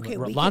team up. Okay,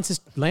 Lance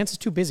is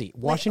too busy.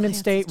 Washington Lance is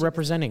State too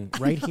representing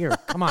right here.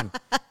 Come on.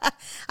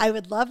 I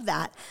would love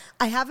that.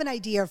 I have an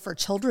idea for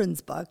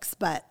children's books,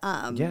 but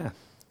Yeah.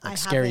 I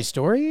Scary haven't-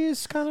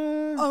 stories, kind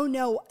of. Oh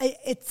no,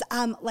 it's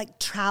like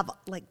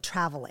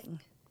traveling.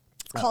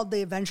 It's called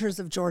The Adventures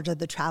of Georgia,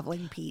 the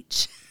Traveling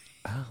Peach.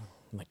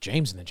 Like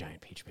James and the Giant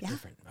Peach, but Yeah.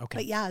 different. Okay.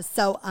 But yeah,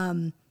 so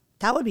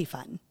that would be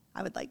fun.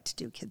 I would like to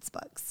do kids'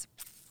 books.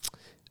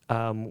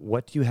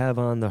 What do you have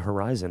on the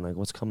horizon? Like,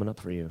 what's coming up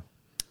for you?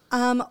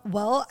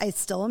 Well, I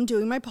still am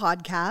doing my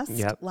podcast,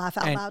 Yep. Laugh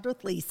Out And-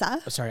 with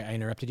Lisa. Sorry, I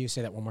interrupted you.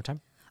 Say that one more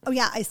time. Oh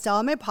yeah, I still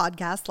have my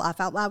podcast, Laugh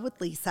Out Loud with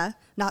Lisa.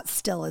 Not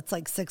still, it's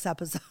like 6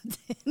 episodes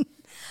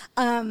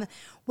in.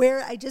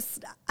 Where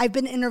I've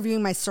been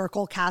interviewing my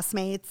circle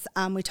castmates.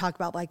 We talk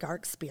about like our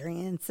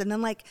experience and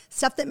then like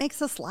stuff that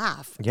makes us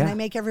laugh. Yeah. And I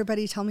make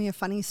everybody tell me a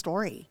funny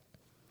story.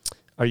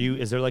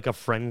 Is there like a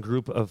friend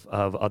group of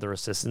other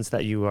assistants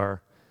that you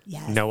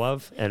Yes. know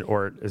of?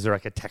 Or is there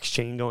like a text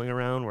chain going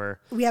around where?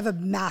 We have a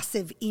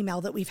massive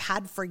email that we've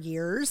had for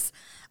years.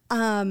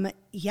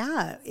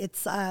 Yeah,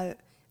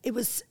 it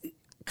was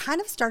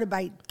kind of started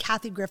by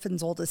Kathy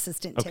Griffin's old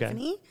assistant, Okay.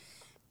 Tiffany.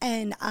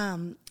 And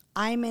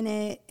I'm in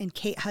it, and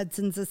Kate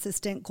Hudson's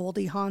assistant,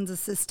 Goldie Hawn's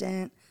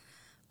assistant,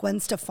 Gwen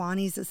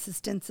Stefani's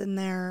assistant's in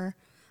there.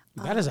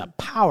 That is a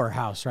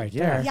powerhouse right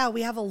there. Yeah,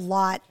 we have a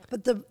lot.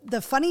 But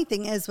the funny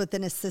thing is with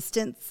an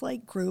assistants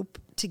like group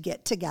to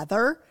get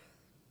together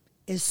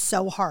is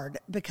so hard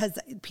because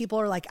people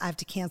are like, I have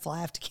to cancel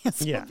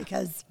Yeah.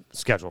 because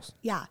Schedules.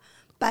 yeah.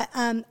 But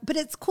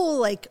it's cool.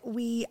 Like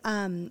we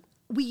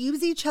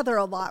use each other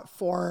a lot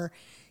for,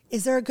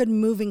 is there a good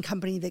moving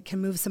company that can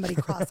move somebody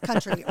cross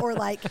country or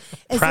like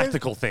is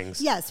Practical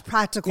things. Yes,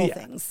 practical Yeah.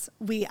 things.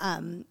 We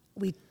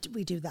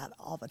do that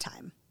all the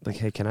time. Like,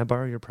 hey, can I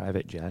borrow your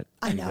private jet?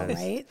 I know,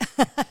 right?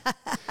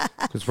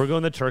 Because we're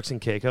going to Turks and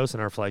Caicos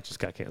and our flight just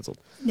got canceled.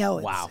 No,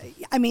 Wow.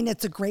 I mean,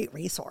 it's a great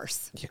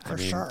resource for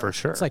sure. For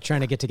sure. It's like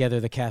trying to get together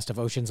the cast of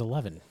Ocean's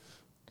 11.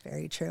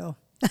 Very true.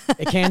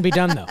 It can be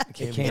done, though. It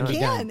can be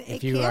can. done It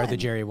if you are the can.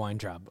 Jerry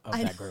Weintraub of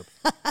that group.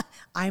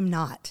 I'm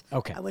not.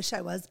 Okay. I wish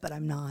I was, but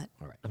I'm not.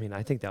 I mean,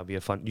 I think that would be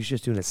a fun. You should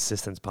just do an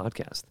assistance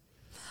podcast.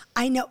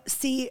 I know.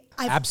 See,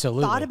 I've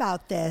Absolutely. thought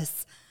about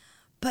this,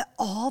 but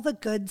all the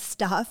good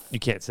stuff You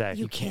can't say.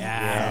 you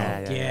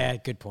can't. Yeah,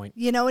 good point.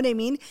 You know what I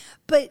mean?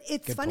 But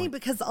it's funny point.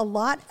 because a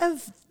lot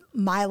of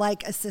my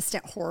like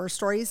assistant horror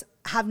stories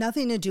have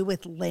nothing to do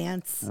with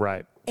Lance.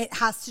 Right. It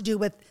has to do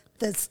with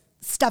the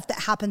stuff that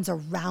happens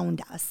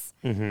around us.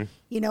 Mm-hmm.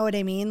 You know what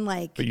I mean?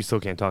 Like, But you still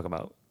can't talk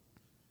about.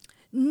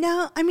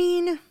 no, I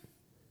mean,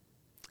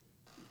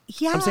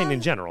 yeah. I'm saying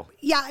in general.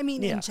 Yeah, I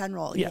mean, Yeah. in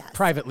general, Yeah. yes.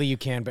 Privately, you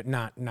can, but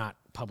not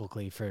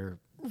publicly for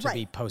to be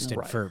Right. posted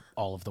for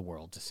all of the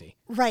world to see.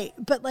 Right.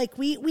 But like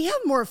we have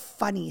more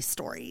funny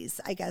stories,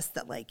 I guess,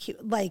 that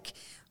like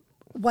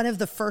one of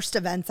the first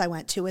events I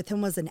went to with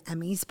him was an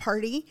Emmys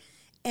party.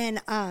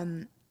 And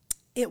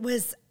it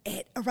was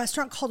at a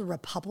restaurant called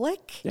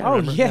Republic. Oh,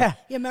 yeah.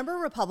 You remember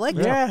Republic?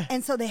 Yeah.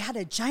 And so they had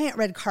a giant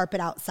red carpet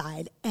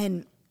outside,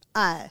 and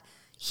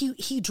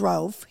he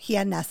drove. He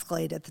had an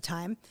Escalade at the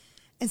time.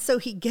 And so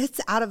he gets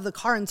out of the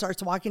car and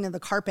starts walking to the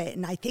carpet.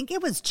 And I think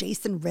it was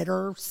Jason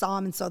Ritter saw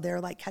him, and so they're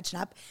like catching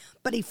up.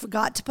 But he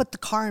forgot to put the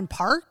car in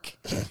park.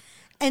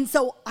 And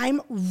so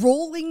I'm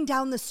rolling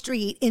down the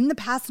street in the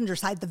passenger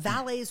side. The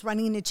valet is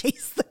running to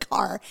chase the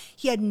car.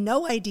 He had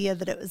no idea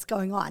that it was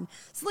going on.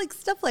 So like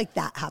stuff like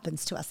that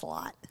happens to us a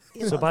lot.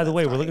 So by the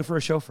way, we're looking for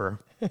a chauffeur.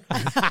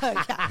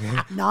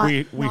 Not,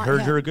 We not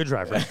heard him. you're a good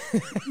driver.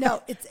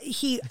 No, it's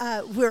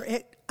we're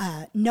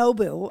at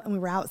Nobu, and we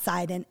were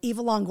outside, and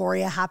Eva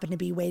Longoria happened to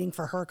be waiting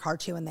for her car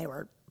too, and they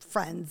were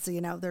friends,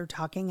 they're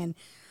talking, and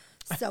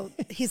so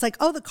he's like,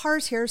 oh, the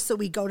car's here. So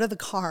we go to the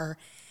car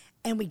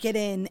and we get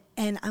in,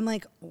 and I'm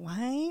like,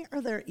 why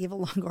are there Eva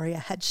Longoria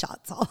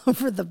headshots all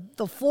over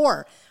the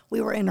floor?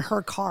 We were in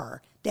her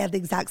car. They had the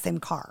exact same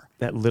car.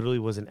 That literally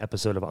was an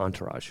episode of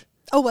Entourage.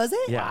 Oh, was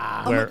it?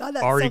 Yeah, Oh where my God,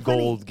 that's Ari so funny.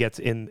 Gold gets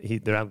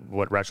in. They're not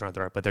what restaurant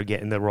they're at, but they're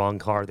getting the wrong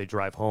car. They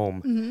drive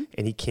home, Mm-hmm.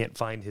 and he can't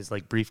find his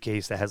like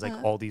briefcase that has like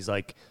Uh-huh. all these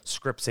like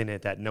scripts in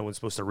it that no one's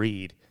supposed to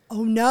read.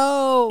 Oh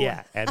no.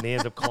 Yeah, and they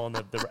end up calling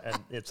and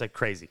it's like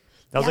crazy.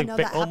 That was Yeah, like no,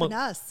 that happened to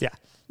us. Yeah,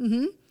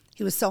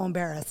 He was so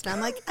embarrassed. And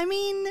I'm like, I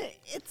mean,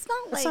 it's not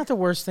That's like not the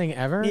worst thing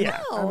ever.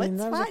 Yeah. no, I mean,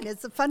 it's that was fine.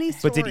 It's a funny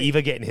story. but did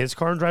Eva get in his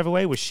car and drive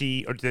away? Was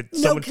she, or did No,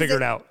 someone 'cause figure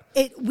it out?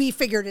 We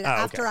figured it out.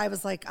 Oh, After okay. I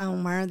was like, oh,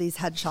 why are these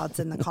headshots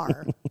in the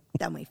car?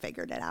 Then we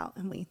figured it out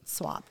and we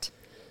swapped.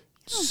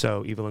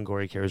 So Eva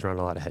Longoria carries around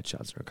a lot of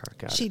headshots in her car.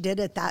 Got She did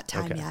at that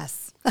time, Okay.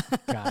 yes. it.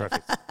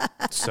 Perfect.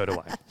 So do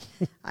I.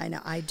 I know.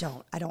 I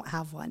don't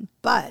have one,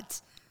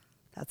 but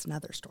that's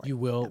another story. You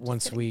will I'm just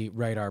once kidding. we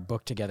write our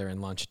book together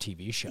and launch a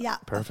TV show. Yeah.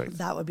 Perfect.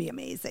 That would be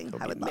amazing.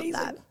 I would love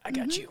that. I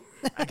got you.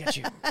 I got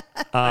you.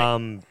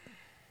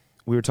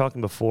 We were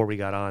talking before we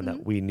got on Mm-hmm.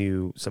 that we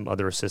knew some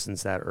other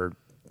assistants that are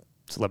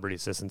celebrity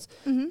assistants.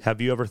 Mm-hmm.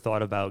 Have you ever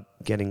thought about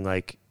getting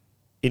like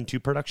into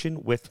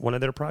production with one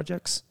of their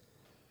projects?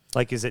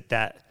 Like, is it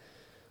that?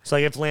 So,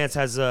 like, if Lance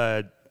has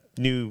a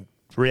new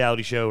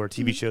reality show or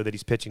Mm-hmm. TV show that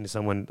he's pitching to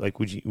someone, like,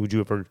 would you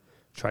ever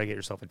try to get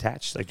yourself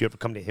attached? Like, do you ever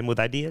come to him with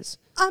ideas?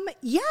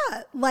 Yeah,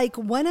 like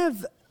one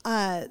of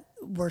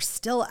we're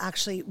still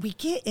actually we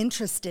get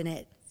interest in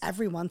it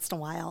every once in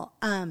a while.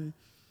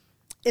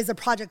 Is a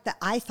project that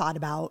I thought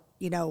about,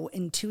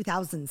 in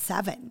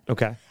 2007.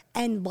 Okay.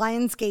 And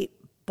Lionsgate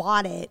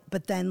bought it,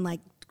 but then like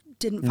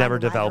didn't find Never a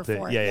writer developed it.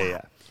 for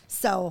Yeah.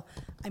 So,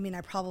 I mean,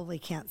 I probably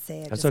can't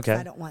say it. That's just 'cause okay.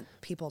 I don't want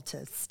people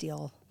to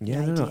steal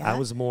Yeah, the no. idea. I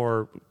was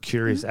more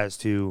curious as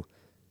to,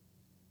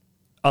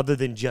 other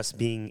than just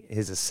being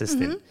his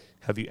assistant,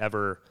 have you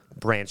ever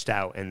branched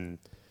out and,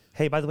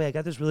 hey, by the way, I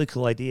got this really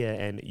cool idea,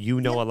 and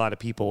you know a lot of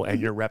people, and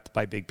you're repped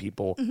by big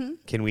people.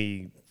 Can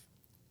we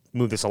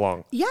move this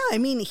along? Yeah, I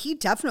mean, he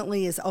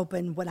definitely is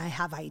open when I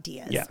have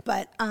ideas. Yeah.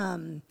 But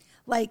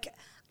like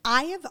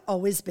I have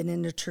always been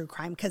into true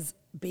crime because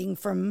being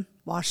from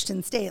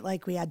Washington State,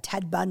 like we had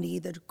Ted Bundy,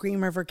 the Green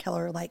River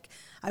Killer, like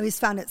I always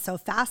found it so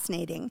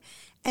fascinating.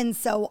 And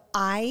so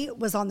I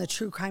was on the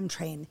true crime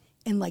train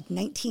in like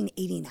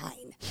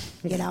 1989,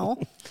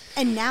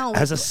 and now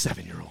As a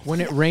 7-year-old. When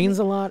it rains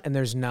a lot and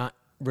there's not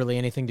really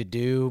anything to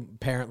do,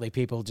 apparently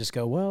people just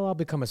go, well, I'll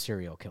become a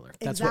serial killer.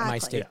 That's what my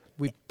Exactly. state.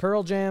 We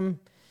Pearl Jam,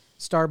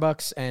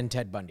 Starbucks, and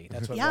Ted Bundy.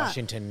 That's what Yeah.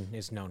 Washington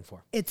is known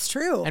for. it's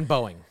true. And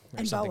Boeing or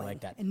and something Boeing,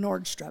 like that. and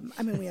Nordstrom.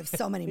 I mean, we have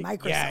so many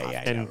Microsoft.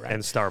 And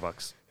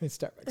Starbucks. It's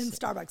Starbucks. And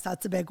Starbucks,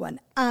 that's a big one.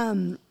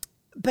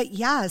 But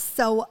yeah,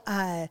 so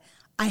I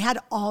had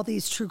all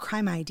these true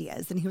crime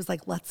ideas, and he was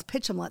like, let's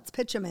pitch them.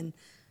 And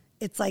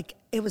it's like,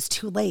 it was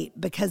too late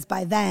because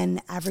by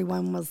then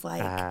everyone was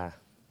like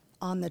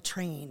on the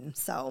train.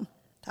 So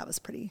that was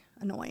pretty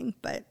annoying,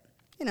 but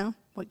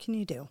what can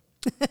you do?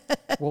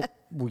 Well,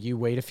 will you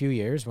wait a few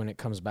years when it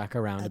comes back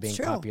around to That's being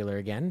true. popular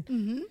again?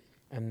 Mm-hmm.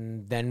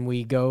 And then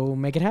we go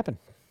make it happen.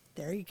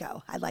 There you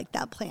go. I like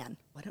that plan.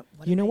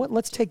 You know what?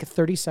 Let's take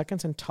 30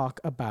 seconds and talk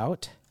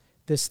about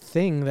this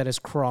thing that is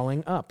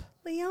crawling up.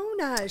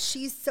 Leona,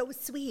 she's so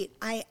sweet.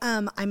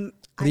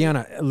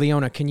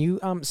 Leona, can you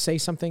say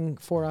something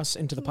for us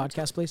into the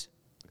podcast, please?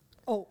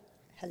 Oh,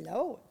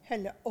 hello.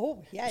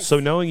 Oh, yes. So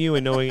knowing you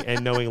and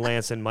knowing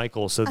Lance and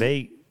Michael, so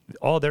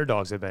all their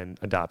dogs have been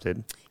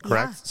adopted,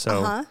 correct?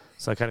 Yeah,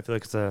 So I kind of feel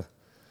like it's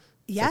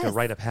yes. like a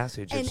rite of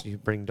passage And- if you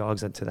bring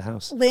dogs into the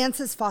house. Lance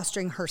is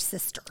fostering her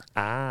sister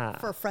Ah,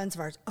 for friends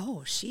of ours.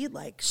 Oh, she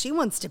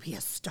wants to be a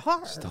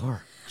star.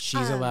 star.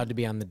 She's allowed to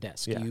be on the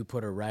desk. Yeah. You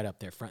put her right up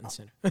there, front and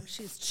center.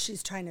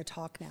 She's trying to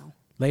talk now.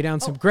 Lay down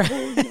some grass.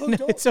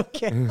 No, it's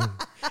okay.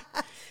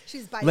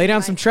 She's biting Lay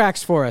down my- some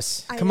tracks for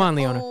us. I Come know. on,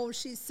 Leona. Oh,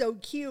 she's so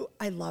cute.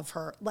 I love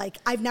her. Like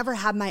I've never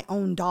had my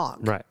own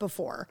dog Right.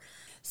 before.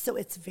 So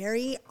it's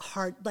very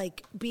hard,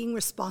 like being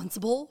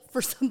responsible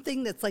for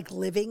something that's like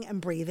living and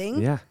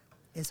breathing. Yeah.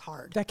 is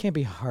hard. That can't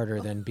be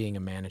harder than being a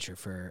manager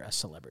for a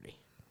celebrity.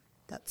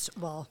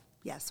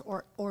 Yes,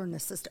 or an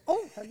assistant.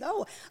 Oh,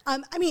 hello.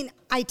 I mean,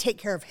 I take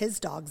care of his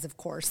dogs, of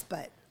course,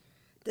 but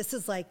this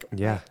is like,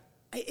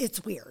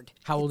 it's weird.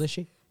 How old is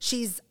she?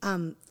 She's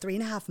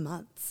 3.5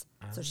 months,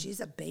 so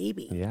she's a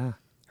baby. Yeah.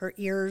 Her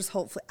ears,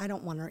 hopefully, I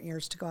don't want her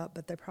ears to go up,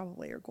 but they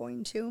probably are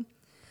going to.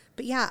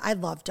 But yeah, I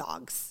love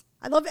dogs.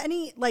 I love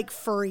any like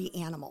furry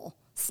animal.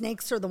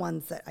 Snakes are the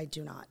ones that I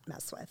do not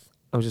mess with.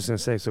 I was just going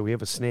to say, so we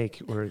have a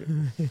snake.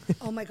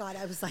 Oh my God,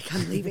 I was like,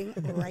 I'm leaving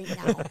right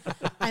now.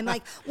 I'm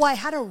like, well, I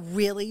had a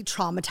really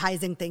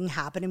traumatizing thing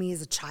happen to me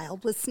as a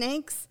child with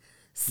snakes.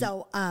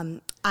 So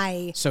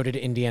So did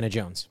Indiana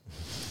Jones.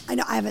 I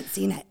know I haven't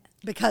seen it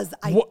because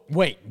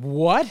Wait,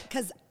 what?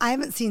 Because I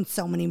haven't seen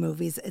so many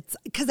movies. It's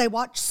because I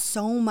watch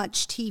so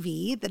much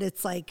TV that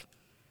it's like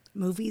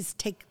movies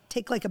take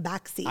like a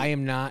backseat. I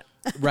am not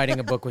writing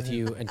a book with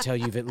you until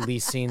you've at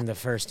least seen the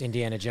first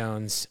Indiana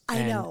Jones.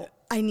 I know.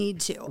 I need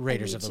to.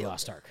 Raiders of the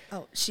Lost Ark.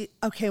 Oh,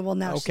 okay. Well,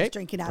 now she's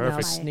drinking out of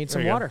my. Need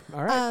some water.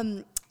 All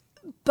right.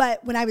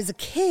 But when I was a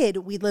kid,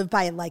 we lived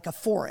by like a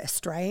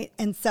forest, right?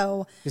 And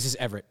so this is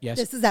Everett. Yes.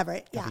 This is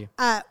Everett.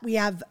 Yeah. We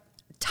have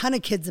a ton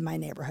of kids in my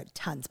neighborhood.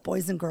 Tons,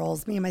 boys and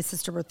girls. Me and my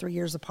sister were 3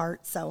 years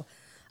apart, so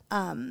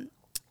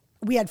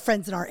we had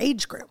friends in our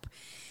age group,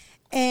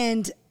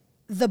 and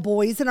the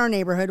boys in our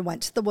neighborhood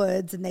went to the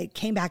woods, and they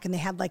came back and they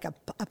had like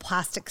a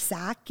plastic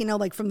sack,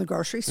 like from the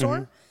grocery store.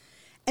 Mm-hmm.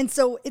 And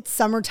so it's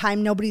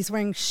summertime. Nobody's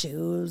wearing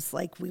shoes.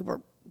 Like we were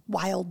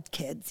wild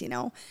kids,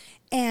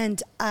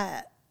 And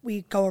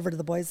we go over to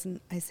the boys and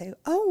I say,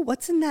 "Oh,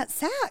 what's in that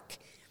sack?"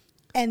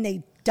 And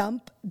they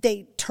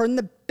turn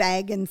the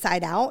bag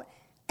inside out.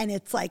 And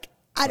it's like,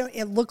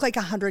 it looked like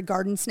 100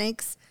 garden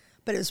snakes,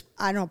 but it was,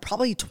 I don't know,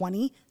 probably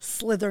 20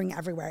 slithering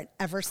everywhere. And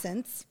ever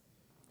since,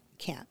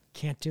 can't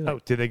do it. Oh,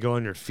 did they go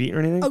on your feet or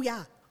anything? Oh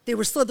yeah. They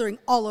were slithering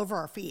all over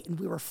our feet and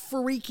we were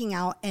freaking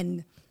out.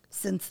 And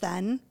since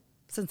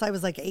I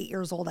was like 8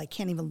 years old, I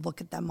can't even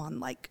look at them on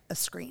like a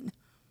screen.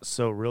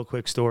 So real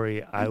quick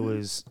story. I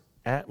was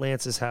at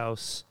Lance's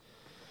house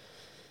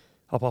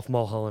up off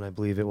Mulholland, I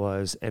believe it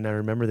was. And I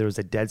remember there was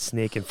a dead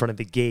snake in front of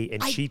the gate.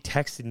 And she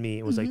texted me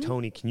and was like,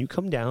 "Tony, can you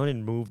come down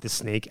and move the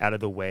snake out of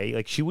the way?"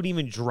 Like she wouldn't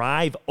even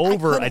drive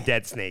over a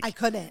dead snake. I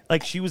couldn't.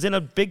 Like she was in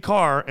a big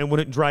car and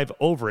wouldn't drive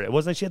over it. It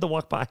wasn't like she had to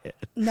walk by it.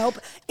 Nope.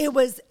 It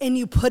was, and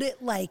you put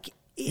it like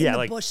in the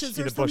like bushes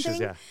in or the bushes,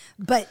 something. yeah.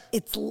 But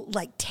its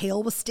like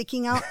tail was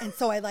sticking out. And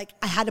so I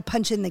had to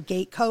punch in the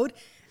gate code.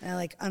 And I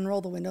like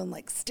unroll the window and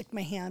like stick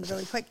my hand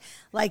really quick.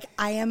 Like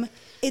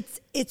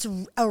it's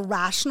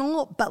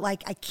irrational, but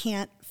like I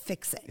can't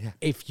fix it. Yeah.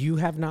 If you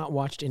have not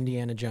watched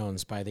Indiana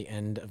Jones by the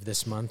end of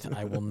this month,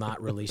 I will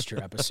not release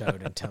your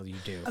episode until you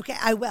do. Okay,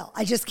 I will.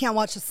 I just can't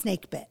watch a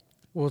snake bit.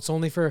 Well, it's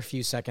only for a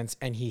few seconds,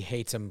 and he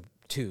hates him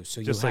too.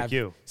 So just you'll like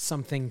have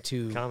something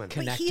to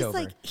connect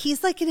over.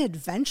 He's like an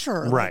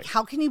adventurer. Right. Like,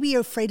 how can you be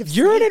afraid of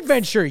You're snakes? an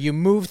adventurer. You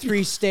move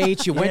 3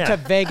 states. You went to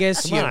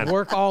Vegas. You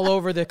work all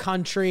over the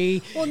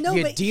country. Well, no,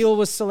 you deal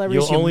with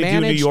celebrities. You'll only do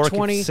New York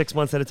 20 6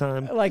 months at a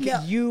time. Like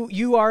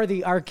you are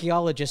the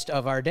archaeologist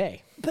of our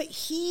day. But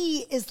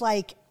he is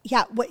like,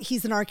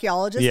 he's an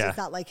archaeologist. Yeah. Is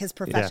that like his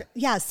profession?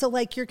 Yeah. So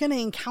like you're going to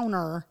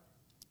encounter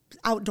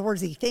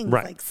outdoorsy things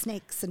like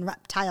snakes and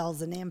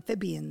reptiles and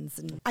amphibians.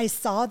 And I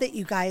saw that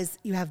you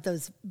have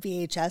those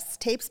VHS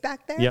tapes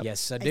back there. Yep.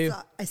 Yes, I do.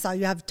 I saw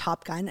you have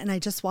Top Gun, and I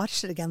just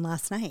watched it again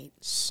last night.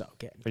 So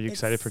good. Are you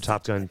excited for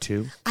Top Gun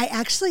 2? I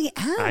actually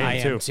am. I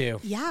am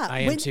too. Yeah. I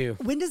am too.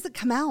 When does it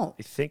come out?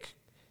 I think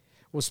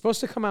It was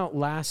supposed to come out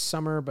last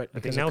summer, but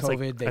because of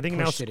COVID, they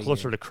now pushed it's it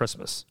closer again. to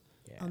Christmas.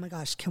 Oh my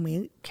gosh, can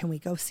we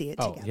go see it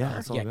together? Yeah,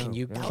 that's all I know. Can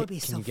you That would be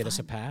can so you get us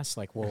a fun. pass?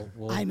 Like we'll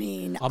I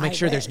mean, I'll make I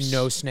sure wish. there's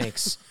no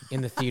snakes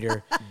in the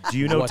theater. Do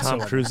you know whatsoever.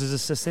 Tom Cruise's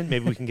assistant?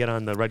 Maybe we can get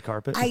on the red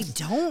carpet. I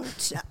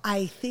don't.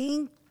 I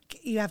think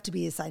you have to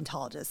be a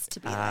Scientologist to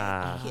be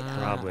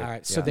probably. All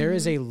right. So there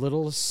is a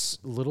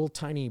little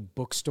tiny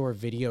bookstore,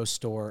 video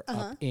store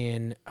up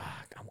in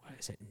what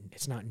is it?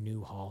 It's not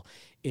Newhall.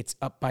 It's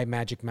up by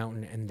Magic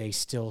Mountain, and they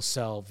still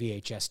sell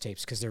VHS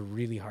tapes because they're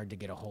really hard to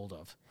get a hold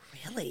of.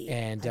 Really?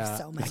 And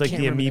so it's like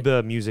the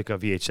amoeba music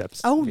of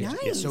VHS. Oh, VHS.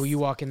 nice. Yeah, so you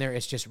walk in there,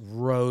 it's just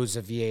rows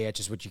of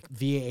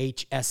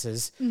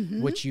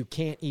VHSs, which you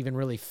can't even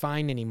really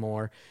find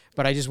anymore.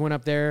 But I just went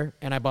up there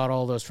and I bought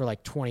all those for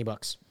like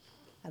 $20.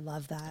 I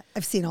love that.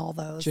 I've seen all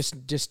those.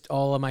 Just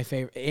all of my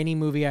favorite. Any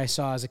movie I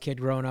saw as a kid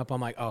growing up,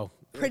 I'm like, oh.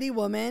 Pretty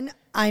Woman.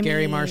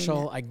 Gary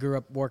Marshall. I grew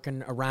up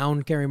working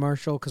around Gary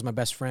Marshall because my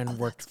best friend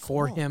worked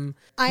for him.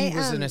 He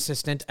was an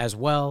assistant as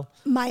well.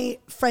 My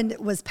friend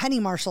was Penny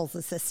Marshall's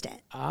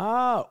assistant.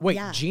 Oh, wait,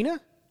 Yeah.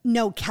 Gina?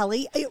 No,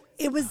 Kelly.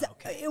 It was.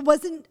 It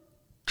wasn't.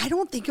 I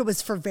don't think it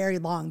was for very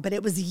long, but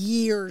it was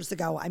years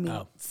ago. I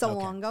mean,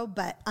 long ago.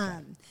 But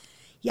I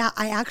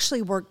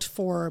actually worked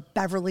for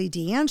Beverly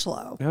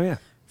D'Angelo. Oh yeah.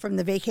 From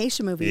the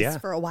Vacation movies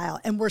for a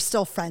while, and we're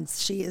still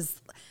friends. She is,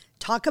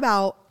 talk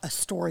about a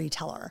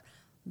storyteller.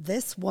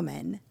 This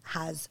woman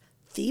has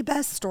the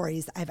best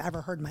stories I've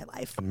ever heard in my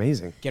life.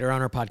 Amazing. Get her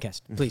on our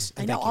podcast, please.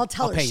 I know. I'll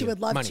tell her. She would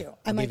love to.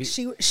 I'm like,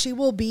 she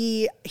will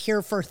be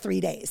here for 3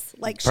 days.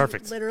 Like,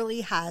 Perfect. She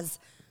literally has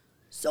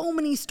so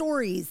many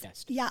stories.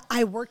 Best. Yeah,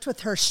 I worked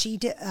with her. She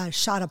did,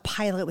 shot a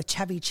pilot with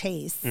Chevy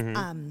Chase.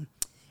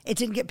 It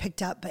didn't get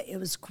picked up, but it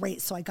was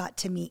great. So I got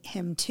to meet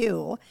him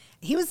too.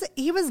 He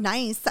was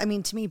nice. I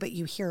mean, to me, but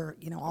you hear,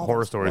 all Horror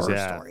those stories, horror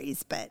yeah.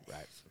 stories, but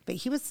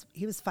he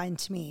was fine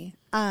to me.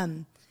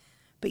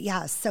 But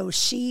yeah, so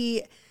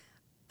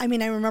I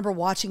remember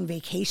watching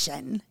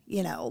Vacation,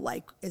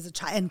 like as a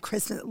child, and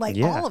Christmas, like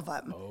all of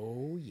them.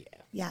 Oh, yeah.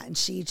 Yeah, and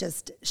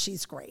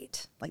she's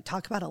great. Like,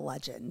 talk about a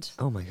legend.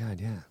 Oh my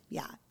God, yeah.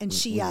 Yeah, and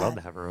she We'd love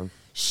to have her on.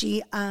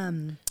 She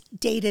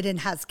dated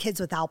and has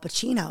kids with Al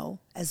Pacino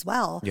as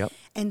well. Yep.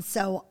 And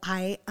so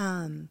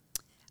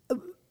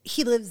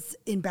he lives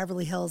in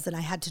Beverly Hills, and I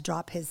had to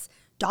drop his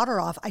daughter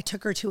off. I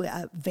took her to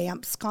a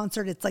Vamps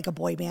concert. It's like a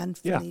boy band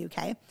from the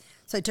UK.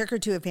 So I took her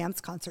to a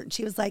Vamps concert, and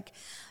she was like,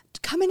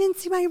 "Come in and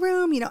see my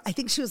room." I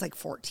think she was like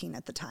 14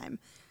 at the time.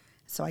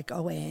 So I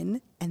go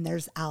in, and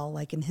there's Al,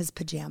 like, in his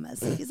pajamas.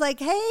 He's like,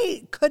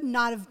 "Hey, could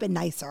not have been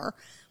nicer.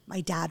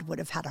 My dad would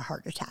have had a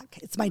heart attack."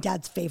 It's my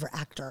dad's favorite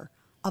actor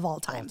of all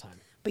time.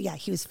 But yeah,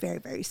 he was very,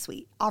 very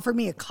sweet. Offered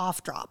me a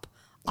cough drop,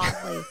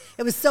 oddly.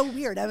 It was so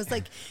weird. I was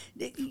like,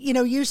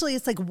 usually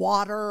it's like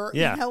water,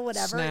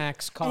 whatever.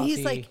 Snacks, coffee. And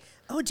he's like,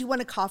 "Oh, do you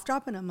want a cough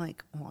drop?" And I'm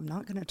like, "Oh, I'm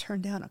not going to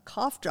turn down a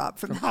cough drop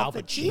from Al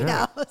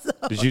Pacino." So.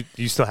 Did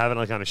you still have it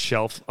like on a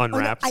shelf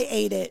unwrapped? Oh, no, I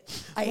ate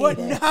it. What?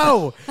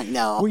 No.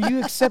 No. Will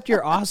you accept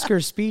your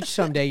Oscar speech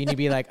someday? You need to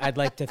be like, "I'd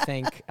like to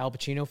thank Al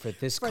Pacino for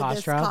this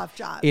cough drop.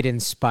 It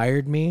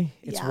inspired me.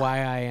 It's why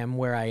I am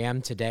where I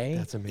am today."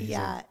 That's amazing.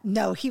 Yeah.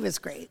 No, he was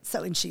great.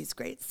 So, and she's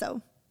great.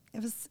 So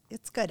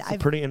it's good. It's a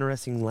pretty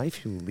interesting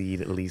life you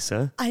lead,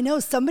 Lisa. I know.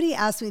 Somebody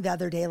asked me the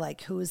other day,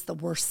 like, who is the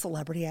worst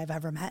celebrity I've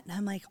ever met? And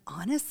I'm like,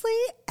 honestly,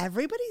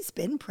 everybody's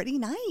been pretty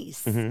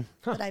nice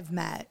that I've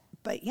met.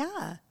 But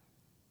yeah.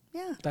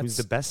 Who's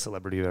the best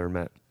celebrity you've ever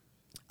met?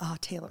 Oh,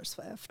 Taylor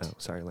Swift. Oh,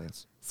 sorry,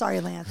 Lance. Sorry,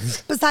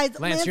 Lance. Besides,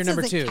 Lance you're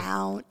number doesn't 2.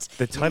 count.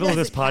 The title of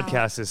this Doesn't podcast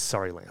count. is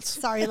Sorry, Lance.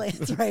 Sorry,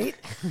 Lance, right?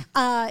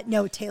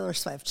 No, Taylor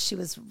Swift. She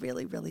was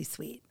really, really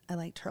sweet. I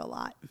liked her a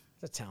lot.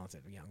 That's a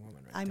talented young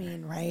woman, right? I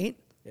mean, right?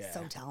 Yeah.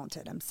 So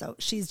talented.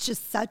 She's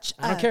just such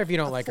I don't care if you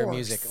don't like her force.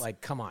 music.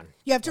 Like, come on.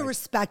 You have to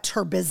respect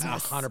her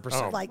business.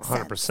 100%. Like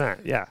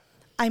 100%. Yeah.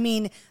 I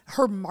mean,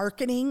 her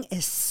marketing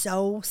is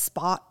so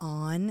spot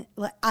on.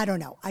 Like, I don't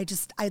know. I'd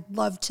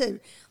love to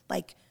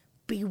like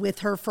be with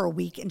her for a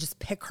week and just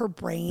pick her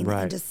brain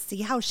and just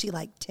see how she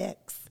like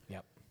ticks.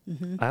 Yep.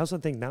 I also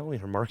think not only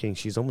her marketing,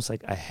 she's almost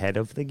like ahead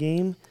of the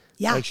game.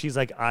 Yeah. Like she's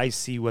like, I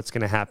see what's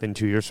going to happen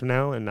 2 years from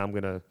now, and I'm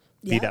going to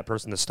be that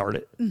person to start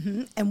it.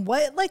 And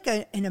what like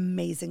an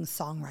amazing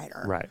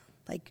songwriter. Right.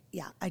 Like,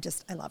 yeah, I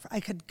love her. I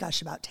could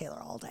gush about Taylor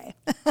all day.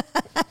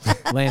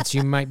 Lance,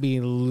 you might be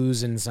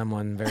losing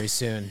someone very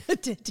soon.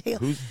 Taylor.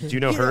 Do you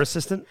know her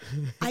assistant?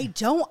 I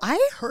don't.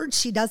 I heard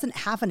she doesn't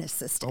have an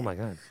assistant. Oh my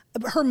God.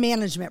 Her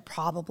management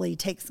probably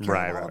takes care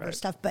of all of her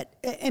stuff, but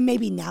and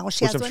maybe now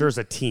she has Which I'm one. sure is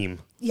a team.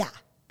 Yeah.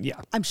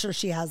 Yeah. I'm sure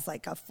she has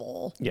like a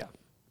full, Yeah.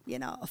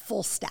 a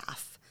full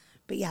staff.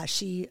 But yeah,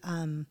 she,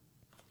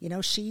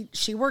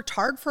 she worked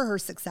hard for her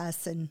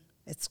success, and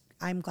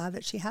I'm glad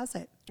that she has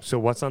it. So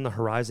what's on the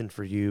horizon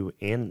for you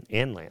and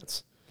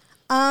Lance?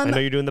 I know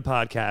you're doing the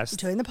podcast.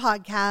 Doing the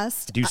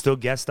podcast. Do you still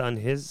guest on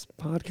his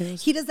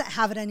podcast? He doesn't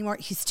have it anymore.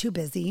 He's too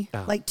busy.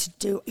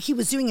 He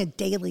was doing a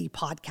daily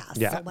podcast.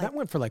 Yeah. So That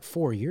went for like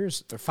 4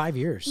 years or 5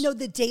 years. no,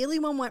 the daily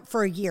one went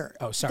for a year.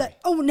 Oh, sorry.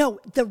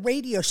 The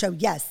radio show,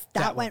 yes.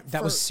 That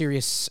was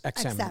Sirius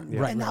XM. XM,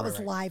 Right, and that was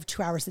live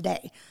 2 hours a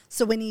day.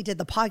 So when he did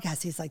the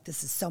podcast, he's like,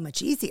 this is so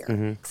much easier.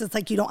 Because it's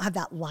like you don't have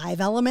that live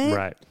element.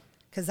 Right.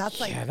 Because that's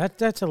like, Yeah,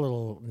 that's a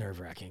little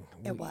nerve-wracking.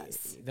 It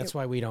was. That's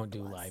why we don't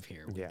do live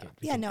here. We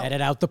Yeah. can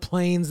edit out the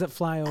planes that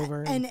fly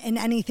over. and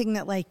anything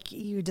that like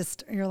you're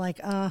like,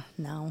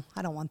 no,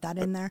 I don't want that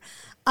in there.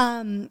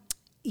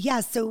 Yeah,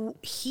 so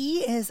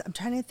he is, I'm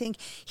trying to think,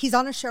 he's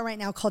on a show right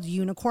now called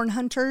Unicorn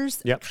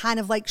Hunters, Yep. kind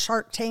of like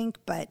Shark Tank,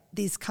 but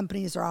these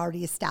companies are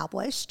already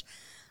established.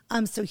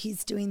 So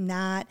he's doing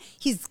that.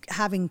 He's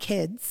having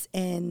kids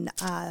in,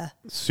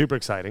 Super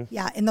exciting.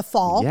 in the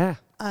fall. Yeah.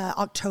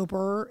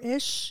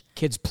 October-ish.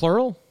 Kids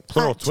plural?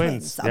 Plural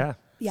twins. Yeah.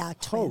 Yeah, Oh,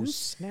 twins.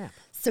 snap.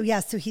 So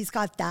so he's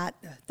got that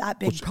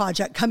big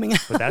project coming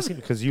up. But that's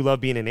because you love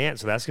being an aunt,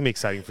 so that's going to be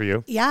exciting for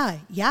you. Yeah.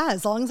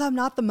 As long as I'm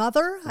not the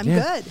mother, I'm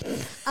good.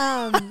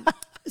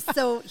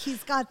 So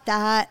he's got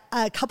that.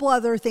 A couple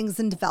other things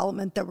in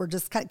development that were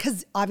just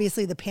because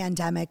obviously the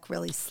pandemic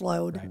really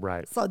slowed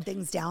Right.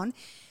 things down.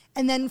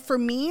 And then for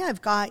me,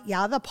 I've got,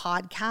 the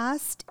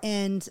podcast.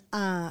 And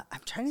I'm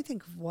trying to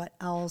think of what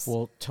else.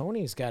 Well,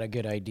 Tony's got a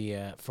good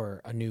idea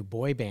for a new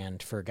boy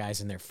band for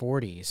guys in their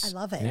 40s. I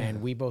love it.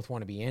 And we both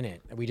want to be in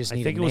it. We just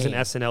need I think a it was an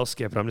name. SNL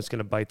skit, but I'm just going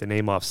to bite the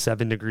name off.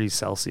 7 degrees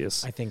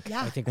Celsius. I think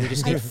we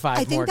just need five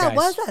I think more that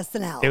guys. was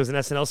SNL. It was an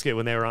SNL skit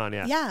when they were on,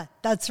 yeah. Yeah,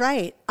 that's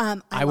right.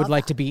 I would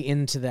like to be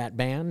into that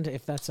band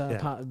if that's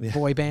a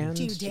boy band.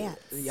 Do you dance?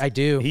 I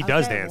do. He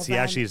does Okay, dance. well He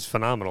then- actually is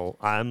phenomenal.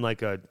 I'm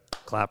like a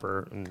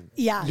clapper. And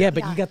Yeah.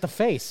 But you got the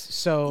face.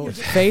 So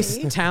face,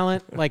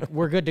 talent, like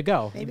we're good to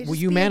go. Maybe Will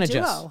just you be a manage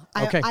duo.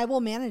 us? Okay. I will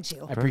manage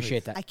you. I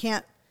appreciate that.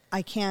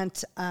 I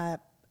can't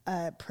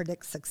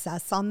predict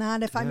success on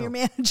that if I'm your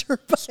manager.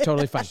 But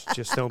Totally fine.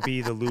 just don't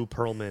be the Lou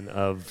Pearlman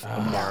of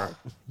Amar.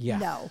 Yeah.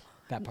 No.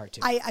 That part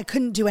too. I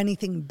couldn't do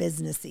anything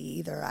businessy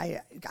either.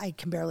 I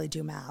can barely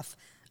do math.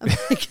 I'm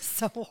like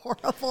so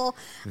horrible.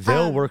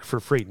 They'll work for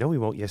free. No, we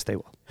won't. Yes, they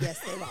will. Yes,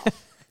 they will.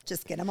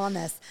 Just get them on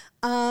this.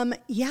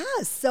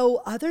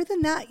 So other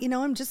than that,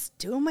 I'm just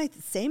doing my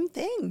same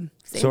thing.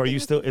 So are you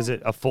still, is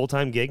it a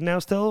full-time gig now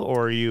still,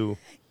 or are you?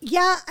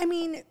 Yeah, I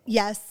mean,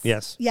 yes.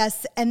 Yes.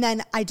 Yes. And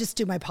then I just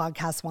do my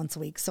podcast once a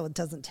week, so it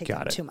doesn't take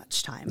Got up it. too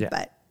much time.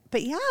 Yeah.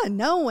 But yeah,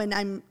 no, and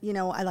I'm,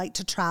 I like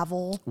to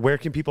travel. Where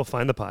can people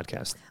find the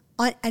podcast?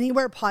 On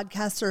anywhere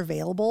podcasts are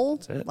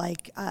available. it.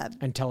 Like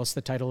and tell us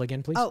the title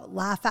again, please.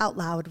 Laugh Out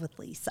Loud with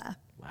Lisa.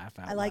 Laugh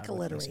Out I like Loud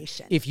with Lisa.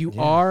 alliteration. If you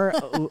are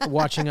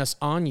watching us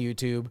on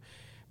YouTube,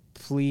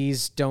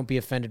 please don't be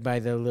offended by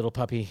the little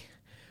puppy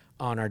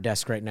on our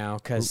desk right now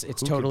because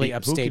it's totally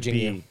upstaging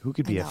you. Who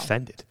could be I know.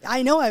 offended?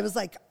 I know. I was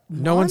like,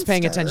 No one's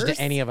paying attention to monsters?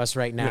 any of us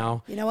right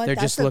now. You know what? They're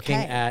That's just looking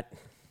okay. at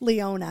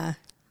Leona.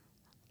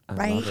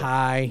 Right?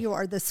 Hi. You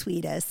are the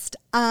sweetest.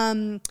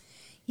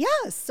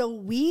 So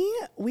we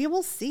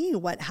will see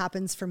what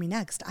happens for me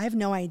next. I have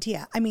no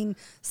idea. I mean,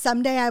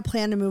 someday I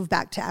plan to move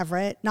back to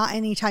Everett. Not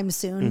anytime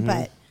soon,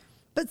 but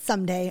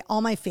someday.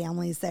 All my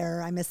family's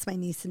there. I miss my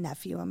niece and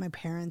nephew and my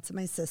parents and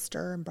my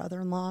sister and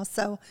brother-in-law.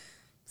 So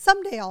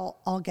someday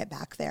I'll get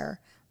back there.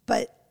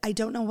 But I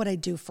don't know what I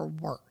do for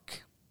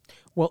work.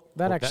 Well,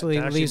 that actually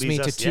leads me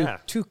us, to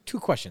two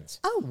questions.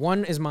 Oh.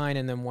 One is mine,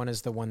 and then one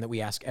is the one that we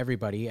ask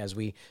everybody as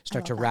we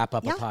start to love that. wrap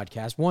up Yeah. a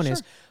podcast. One is,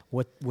 Sure.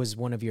 what was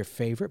one of your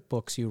favorite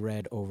books you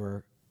read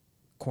over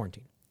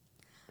quarantine?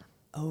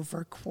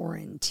 Over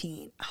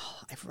quarantine. Oh,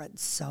 I've read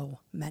so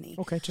many.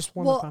 Okay, just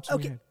one that pops in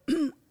your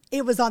head.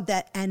 It was on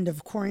the end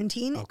of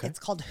quarantine. Okay. It's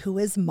called Who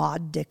is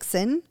Maud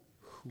Dixon?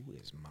 Who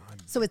is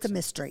Maud? So it's a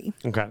mystery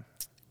Okay.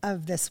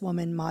 of this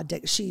woman, Maud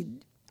Dixon. She,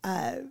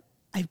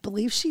 I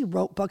believe she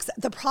wrote books.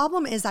 The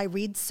problem is I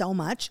read so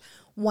much.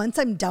 Once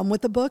I'm done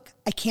with the book,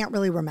 I can't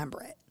really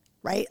remember it,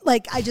 right?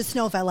 Like I just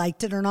know if I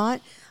liked it or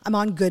not. I'm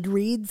on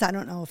Goodreads. I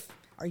don't know if,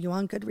 are you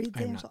on Goodreads,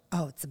 Angela?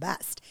 Oh, it's the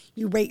best.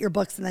 You rate your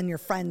books and then your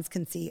friends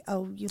can see,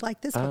 oh, you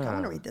like this book? I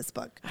want to read this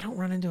book. I don't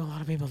run into a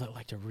lot of people that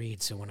like to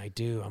read, so when I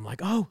do, I'm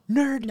like, oh,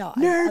 nerd, No,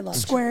 nerd, I love to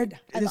squared.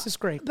 read. This is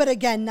great. But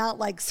again, not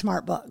like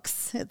smart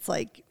books. It's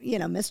like,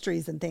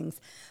 mysteries and things.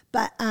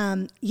 But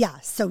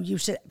so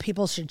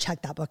people should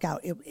check that book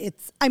out.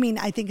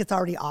 I think it's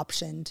already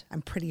optioned.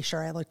 I'm pretty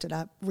sure I looked it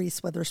up.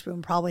 Reese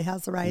Witherspoon probably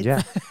has the rights.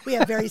 Yeah. We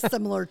have very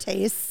similar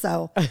tastes.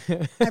 So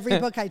every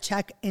book I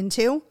check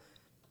into,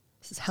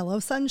 this is Hello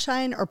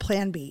Sunshine or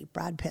Plan B,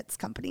 Brad Pitt's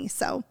company.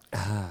 So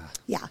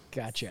yeah.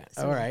 Gotcha.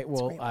 So, All yeah, right.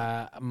 it's a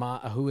Well,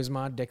 great Who is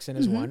Maud Dixon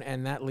is one.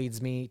 And that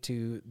leads me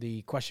to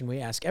the question we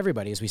ask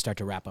everybody as we start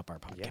to wrap up our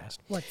podcast.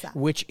 What's that?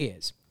 Which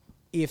is,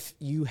 if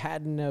you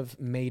hadn't have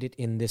made it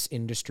in this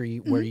industry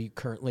where you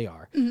currently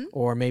are,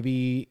 or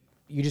maybe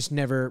you just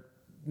never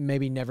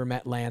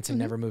met Lance and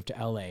never moved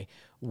to LA,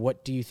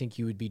 what do you think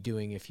you would be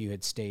doing if you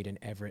had stayed in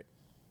Everett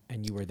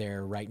and you were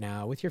there right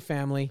now with your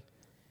family?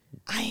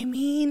 I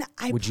mean,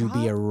 Would you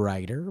be a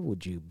writer?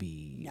 Would you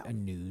be a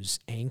news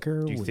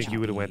anchor? Do you think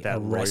you would have went be a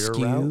that lawyer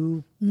rescue?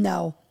 route?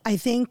 No, I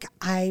think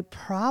I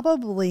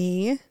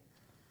probably,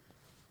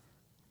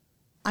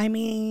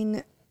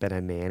 Been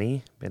a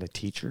nanny? Been a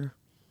teacher?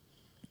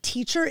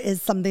 teacher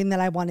is something that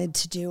I wanted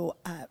to do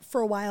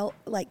for a while,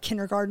 like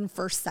kindergarten,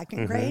 first,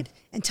 second grade,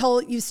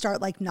 until you start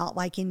like not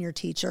liking your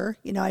teacher.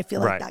 I feel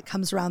like Right. that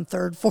comes around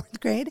third, fourth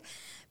grade.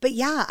 But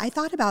yeah, I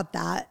thought about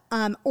that.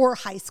 Or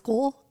high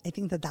school. I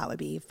think that would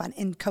be fun.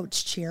 And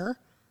coach cheer.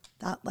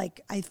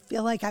 I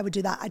feel like I would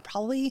do that. I'd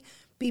probably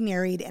be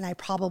married and I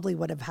probably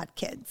would have had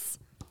kids.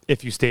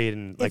 If you stayed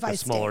in like If I a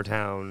smaller stayed.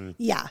 town,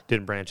 Yeah.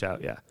 didn't branch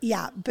out, yeah.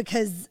 Yeah,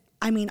 because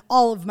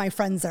all of my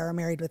friends there are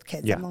married with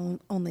kids. Yeah. I'm the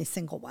only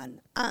single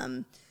one,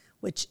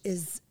 which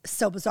is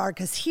so bizarre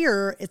because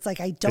here it's like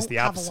I don't the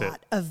have a opposite.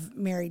 lot of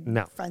married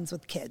No. friends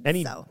with kids.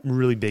 Any so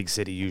really big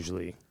city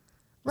usually. It's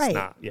right,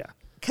 not, yeah.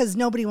 because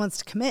nobody wants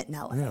to commit in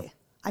LA. Yeah.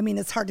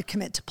 It's hard to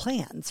commit to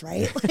plans,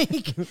 right?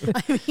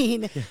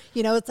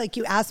 It's like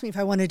you asked me if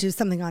I want to do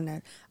something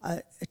on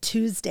a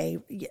Tuesday.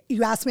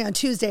 You asked me on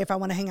Tuesday if I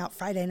want to hang out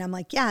Friday, and I'm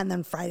like, yeah. And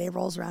then Friday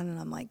rolls around, and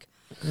I'm like,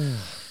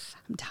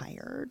 I'm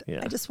tired.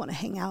 Yeah. I just want to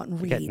hang out and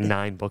I got read.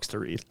 9 books to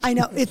read I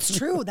know it's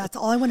true. That's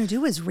all I want to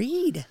do is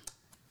read.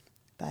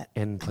 But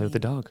and play with the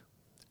dog.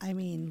 I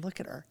mean, look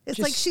at her. It's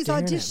Just like she's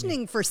staring at me.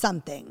 auditioning for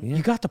something. Yeah.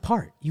 You got the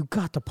part. You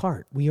got the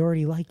part. We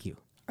already like you.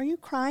 Are you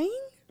crying?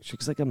 She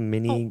looks like a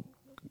mini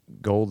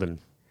golden.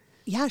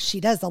 Yeah, she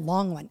does, a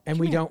long one. And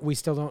we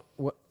still don't,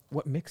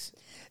 what mix?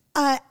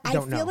 I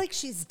don't feel know. like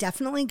she's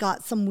definitely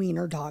got some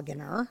wiener dog in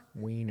her.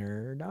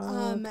 Wiener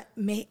dog.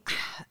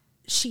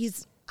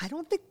 I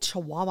don't think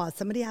Chihuahua.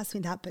 Somebody asked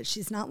me that, but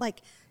she's not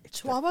like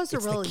Chihuahuas are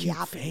It's real the cute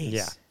yappy.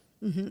 face.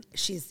 Yeah.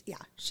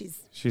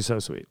 She's so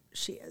sweet.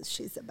 she is.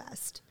 She's the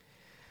best.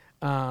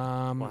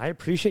 Well, I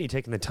appreciate you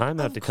taking the time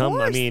out Of to come. I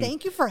course. mean,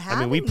 Thank you for we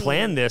having me.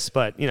 planned this,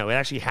 but it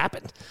actually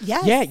happened.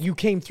 Yes. Yeah, you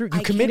came through. You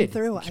I committed. Came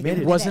through. I It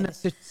committed.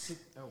 wasn't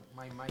oh,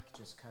 my mic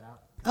just cut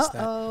out. It's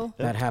Uh-oh.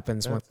 That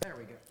happens once. There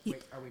we go.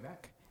 Wait, are we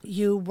back?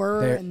 You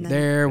were. There, and then,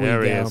 there we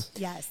There he go. is.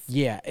 Yes.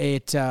 Yeah,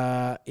 it's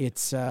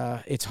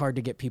hard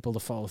to get people to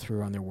follow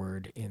through on their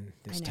word in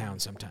this town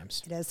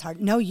sometimes. It is hard.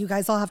 No, you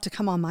guys all have to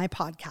come on my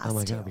podcast. Oh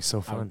my too. God, it'd be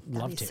so fun.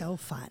 That'd love be to. so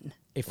fun.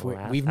 If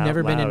Laugh we've out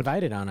never been loud.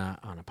 invited on a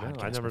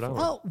podcast. I never before.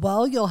 know. Oh,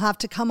 well, you'll have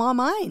to come on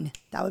mine.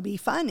 That would be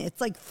fun.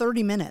 It's like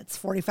 30 minutes,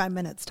 45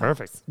 minutes. Tops.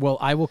 Perfect. Well,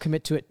 I will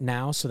commit to it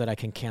now so that I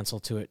can cancel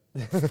to it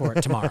for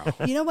it tomorrow.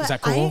 You know what? Is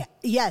that cool?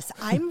 Yes,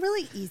 I'm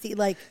really easy.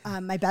 Like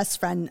my best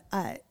friend,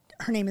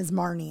 her name is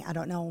Marnie. I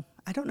don't know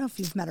if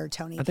you've met her,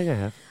 Tony. I think I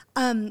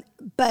have.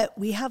 But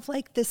we have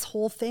like this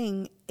whole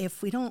thing.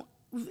 If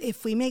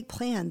we make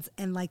plans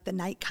and like the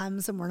night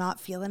comes and we're not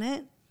feeling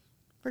it,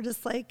 we're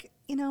just like,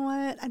 you know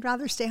what? I'd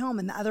rather stay home.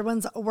 And the other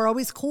ones, we're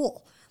always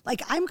cool.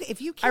 Like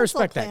if you I cancel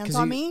respect that plans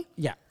on me,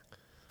 yeah.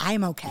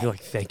 I'm okay. You're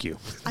like, thank you.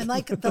 I'm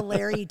like the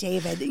Larry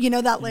David. You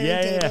know that Larry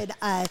Yeah.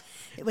 David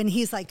when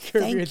he's like,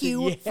 thank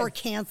you Yes. for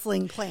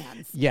canceling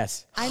plans.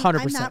 Yes, I'm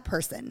 100%. that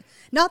person.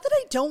 Not that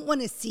I don't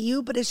want to see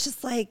you, but it's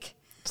just like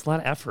It's a lot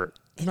of effort.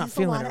 it not is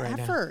feeling a lot it of right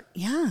now. effort.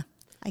 Yeah,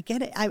 I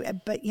get it.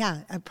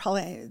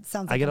 It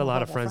sounds like I get I'm a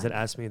lot of horrible friends that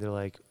friend. ask me, they're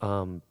like,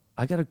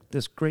 I got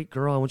this great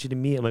girl I want you to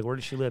meet. I'm like, where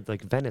does she live?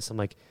 Like Venice. I'm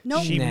like,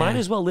 Nope. she Nah. might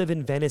as well live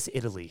in Venice,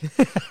 Italy,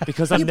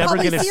 because I'm You never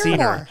probably going to see her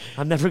see her. more.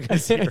 I'm never going to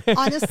see her.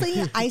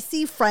 Honestly, I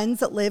see friends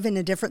that live in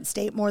a different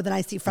state more than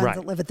I see friends Right.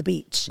 that live at the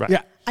beach. Right.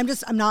 Yeah.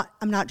 I'm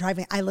not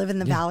driving. I live in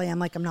the valley. I'm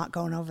not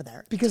going over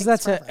there. It Because takes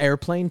that's an forever.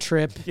 airplane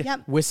trip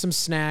Yep. with some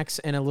snacks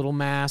and a little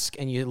mask,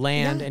 and you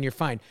land Yeah. and you're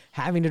fine.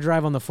 Having to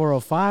drive on the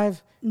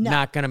 405,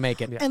 not going to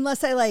make it.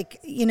 Unless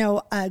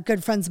I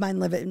good friends of mine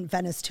live in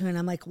Venice too. And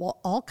I'm like, well,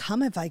 I'll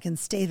come if I can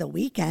stay the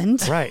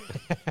weekend. Right.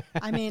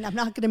 I mean, I'm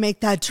not going to make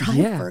that drive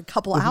Yeah. for a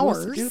couple Who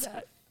wants to hours. do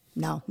that?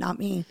 No, not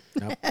me.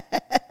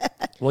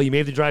 Well, you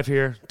made the drive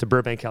here to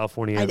Burbank,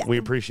 California. We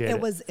appreciate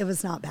it. It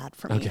was not bad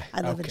for me. Okay.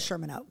 I live in Okay.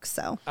 Sherman Oaks,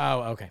 so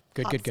Oh, okay.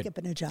 Good, hop, good, good. skip,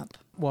 and a jump.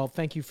 Well,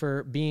 thank you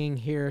for being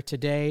here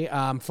today.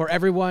 For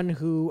everyone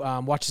who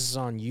watches us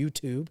on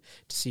YouTube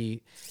to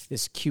see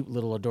this cute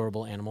little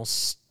adorable animal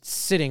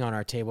sitting on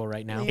our table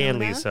right now. And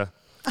Lisa.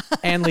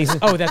 And Lisa.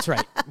 Oh, that's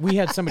right. We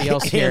had somebody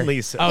else here. And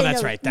Lisa. Oh, Hey,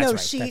 that's no, right. That's no, right.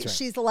 she that's right.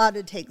 she's allowed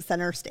to take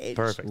center stage.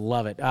 Perfect.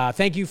 Love it.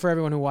 Thank you for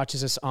everyone who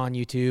watches us on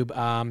YouTube.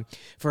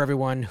 For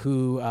everyone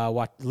who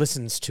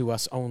listens to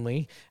us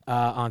only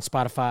on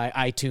Spotify,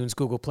 iTunes,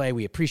 Google Play,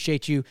 we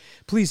appreciate you.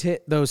 Please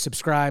hit those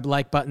subscribe,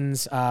 like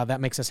buttons.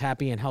 That makes us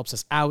happy and helps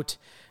us out.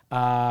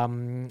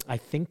 I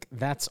think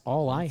that's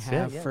all I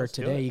have for let's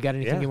do today. it. You got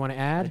anything Yeah. you want to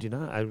I add? do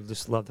not. I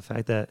just love the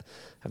fact that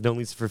I've known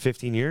Lisa for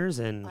 15 years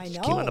and I she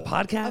know. came on the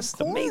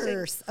podcast. Of Amazing.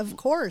 course, of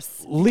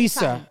course.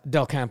 Lisa Anytime.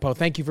 Del Campo,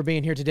 thank you for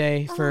being here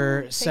today, for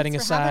thanks setting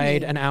for having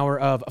aside me. an hour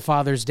of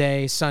Father's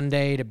Day,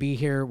 Sunday, to be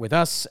here with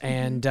us.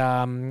 And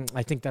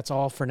I think that's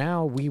all for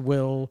now. We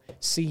will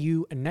see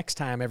you next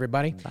time,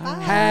 everybody.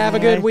 Have a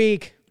good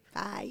week.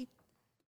 Bye.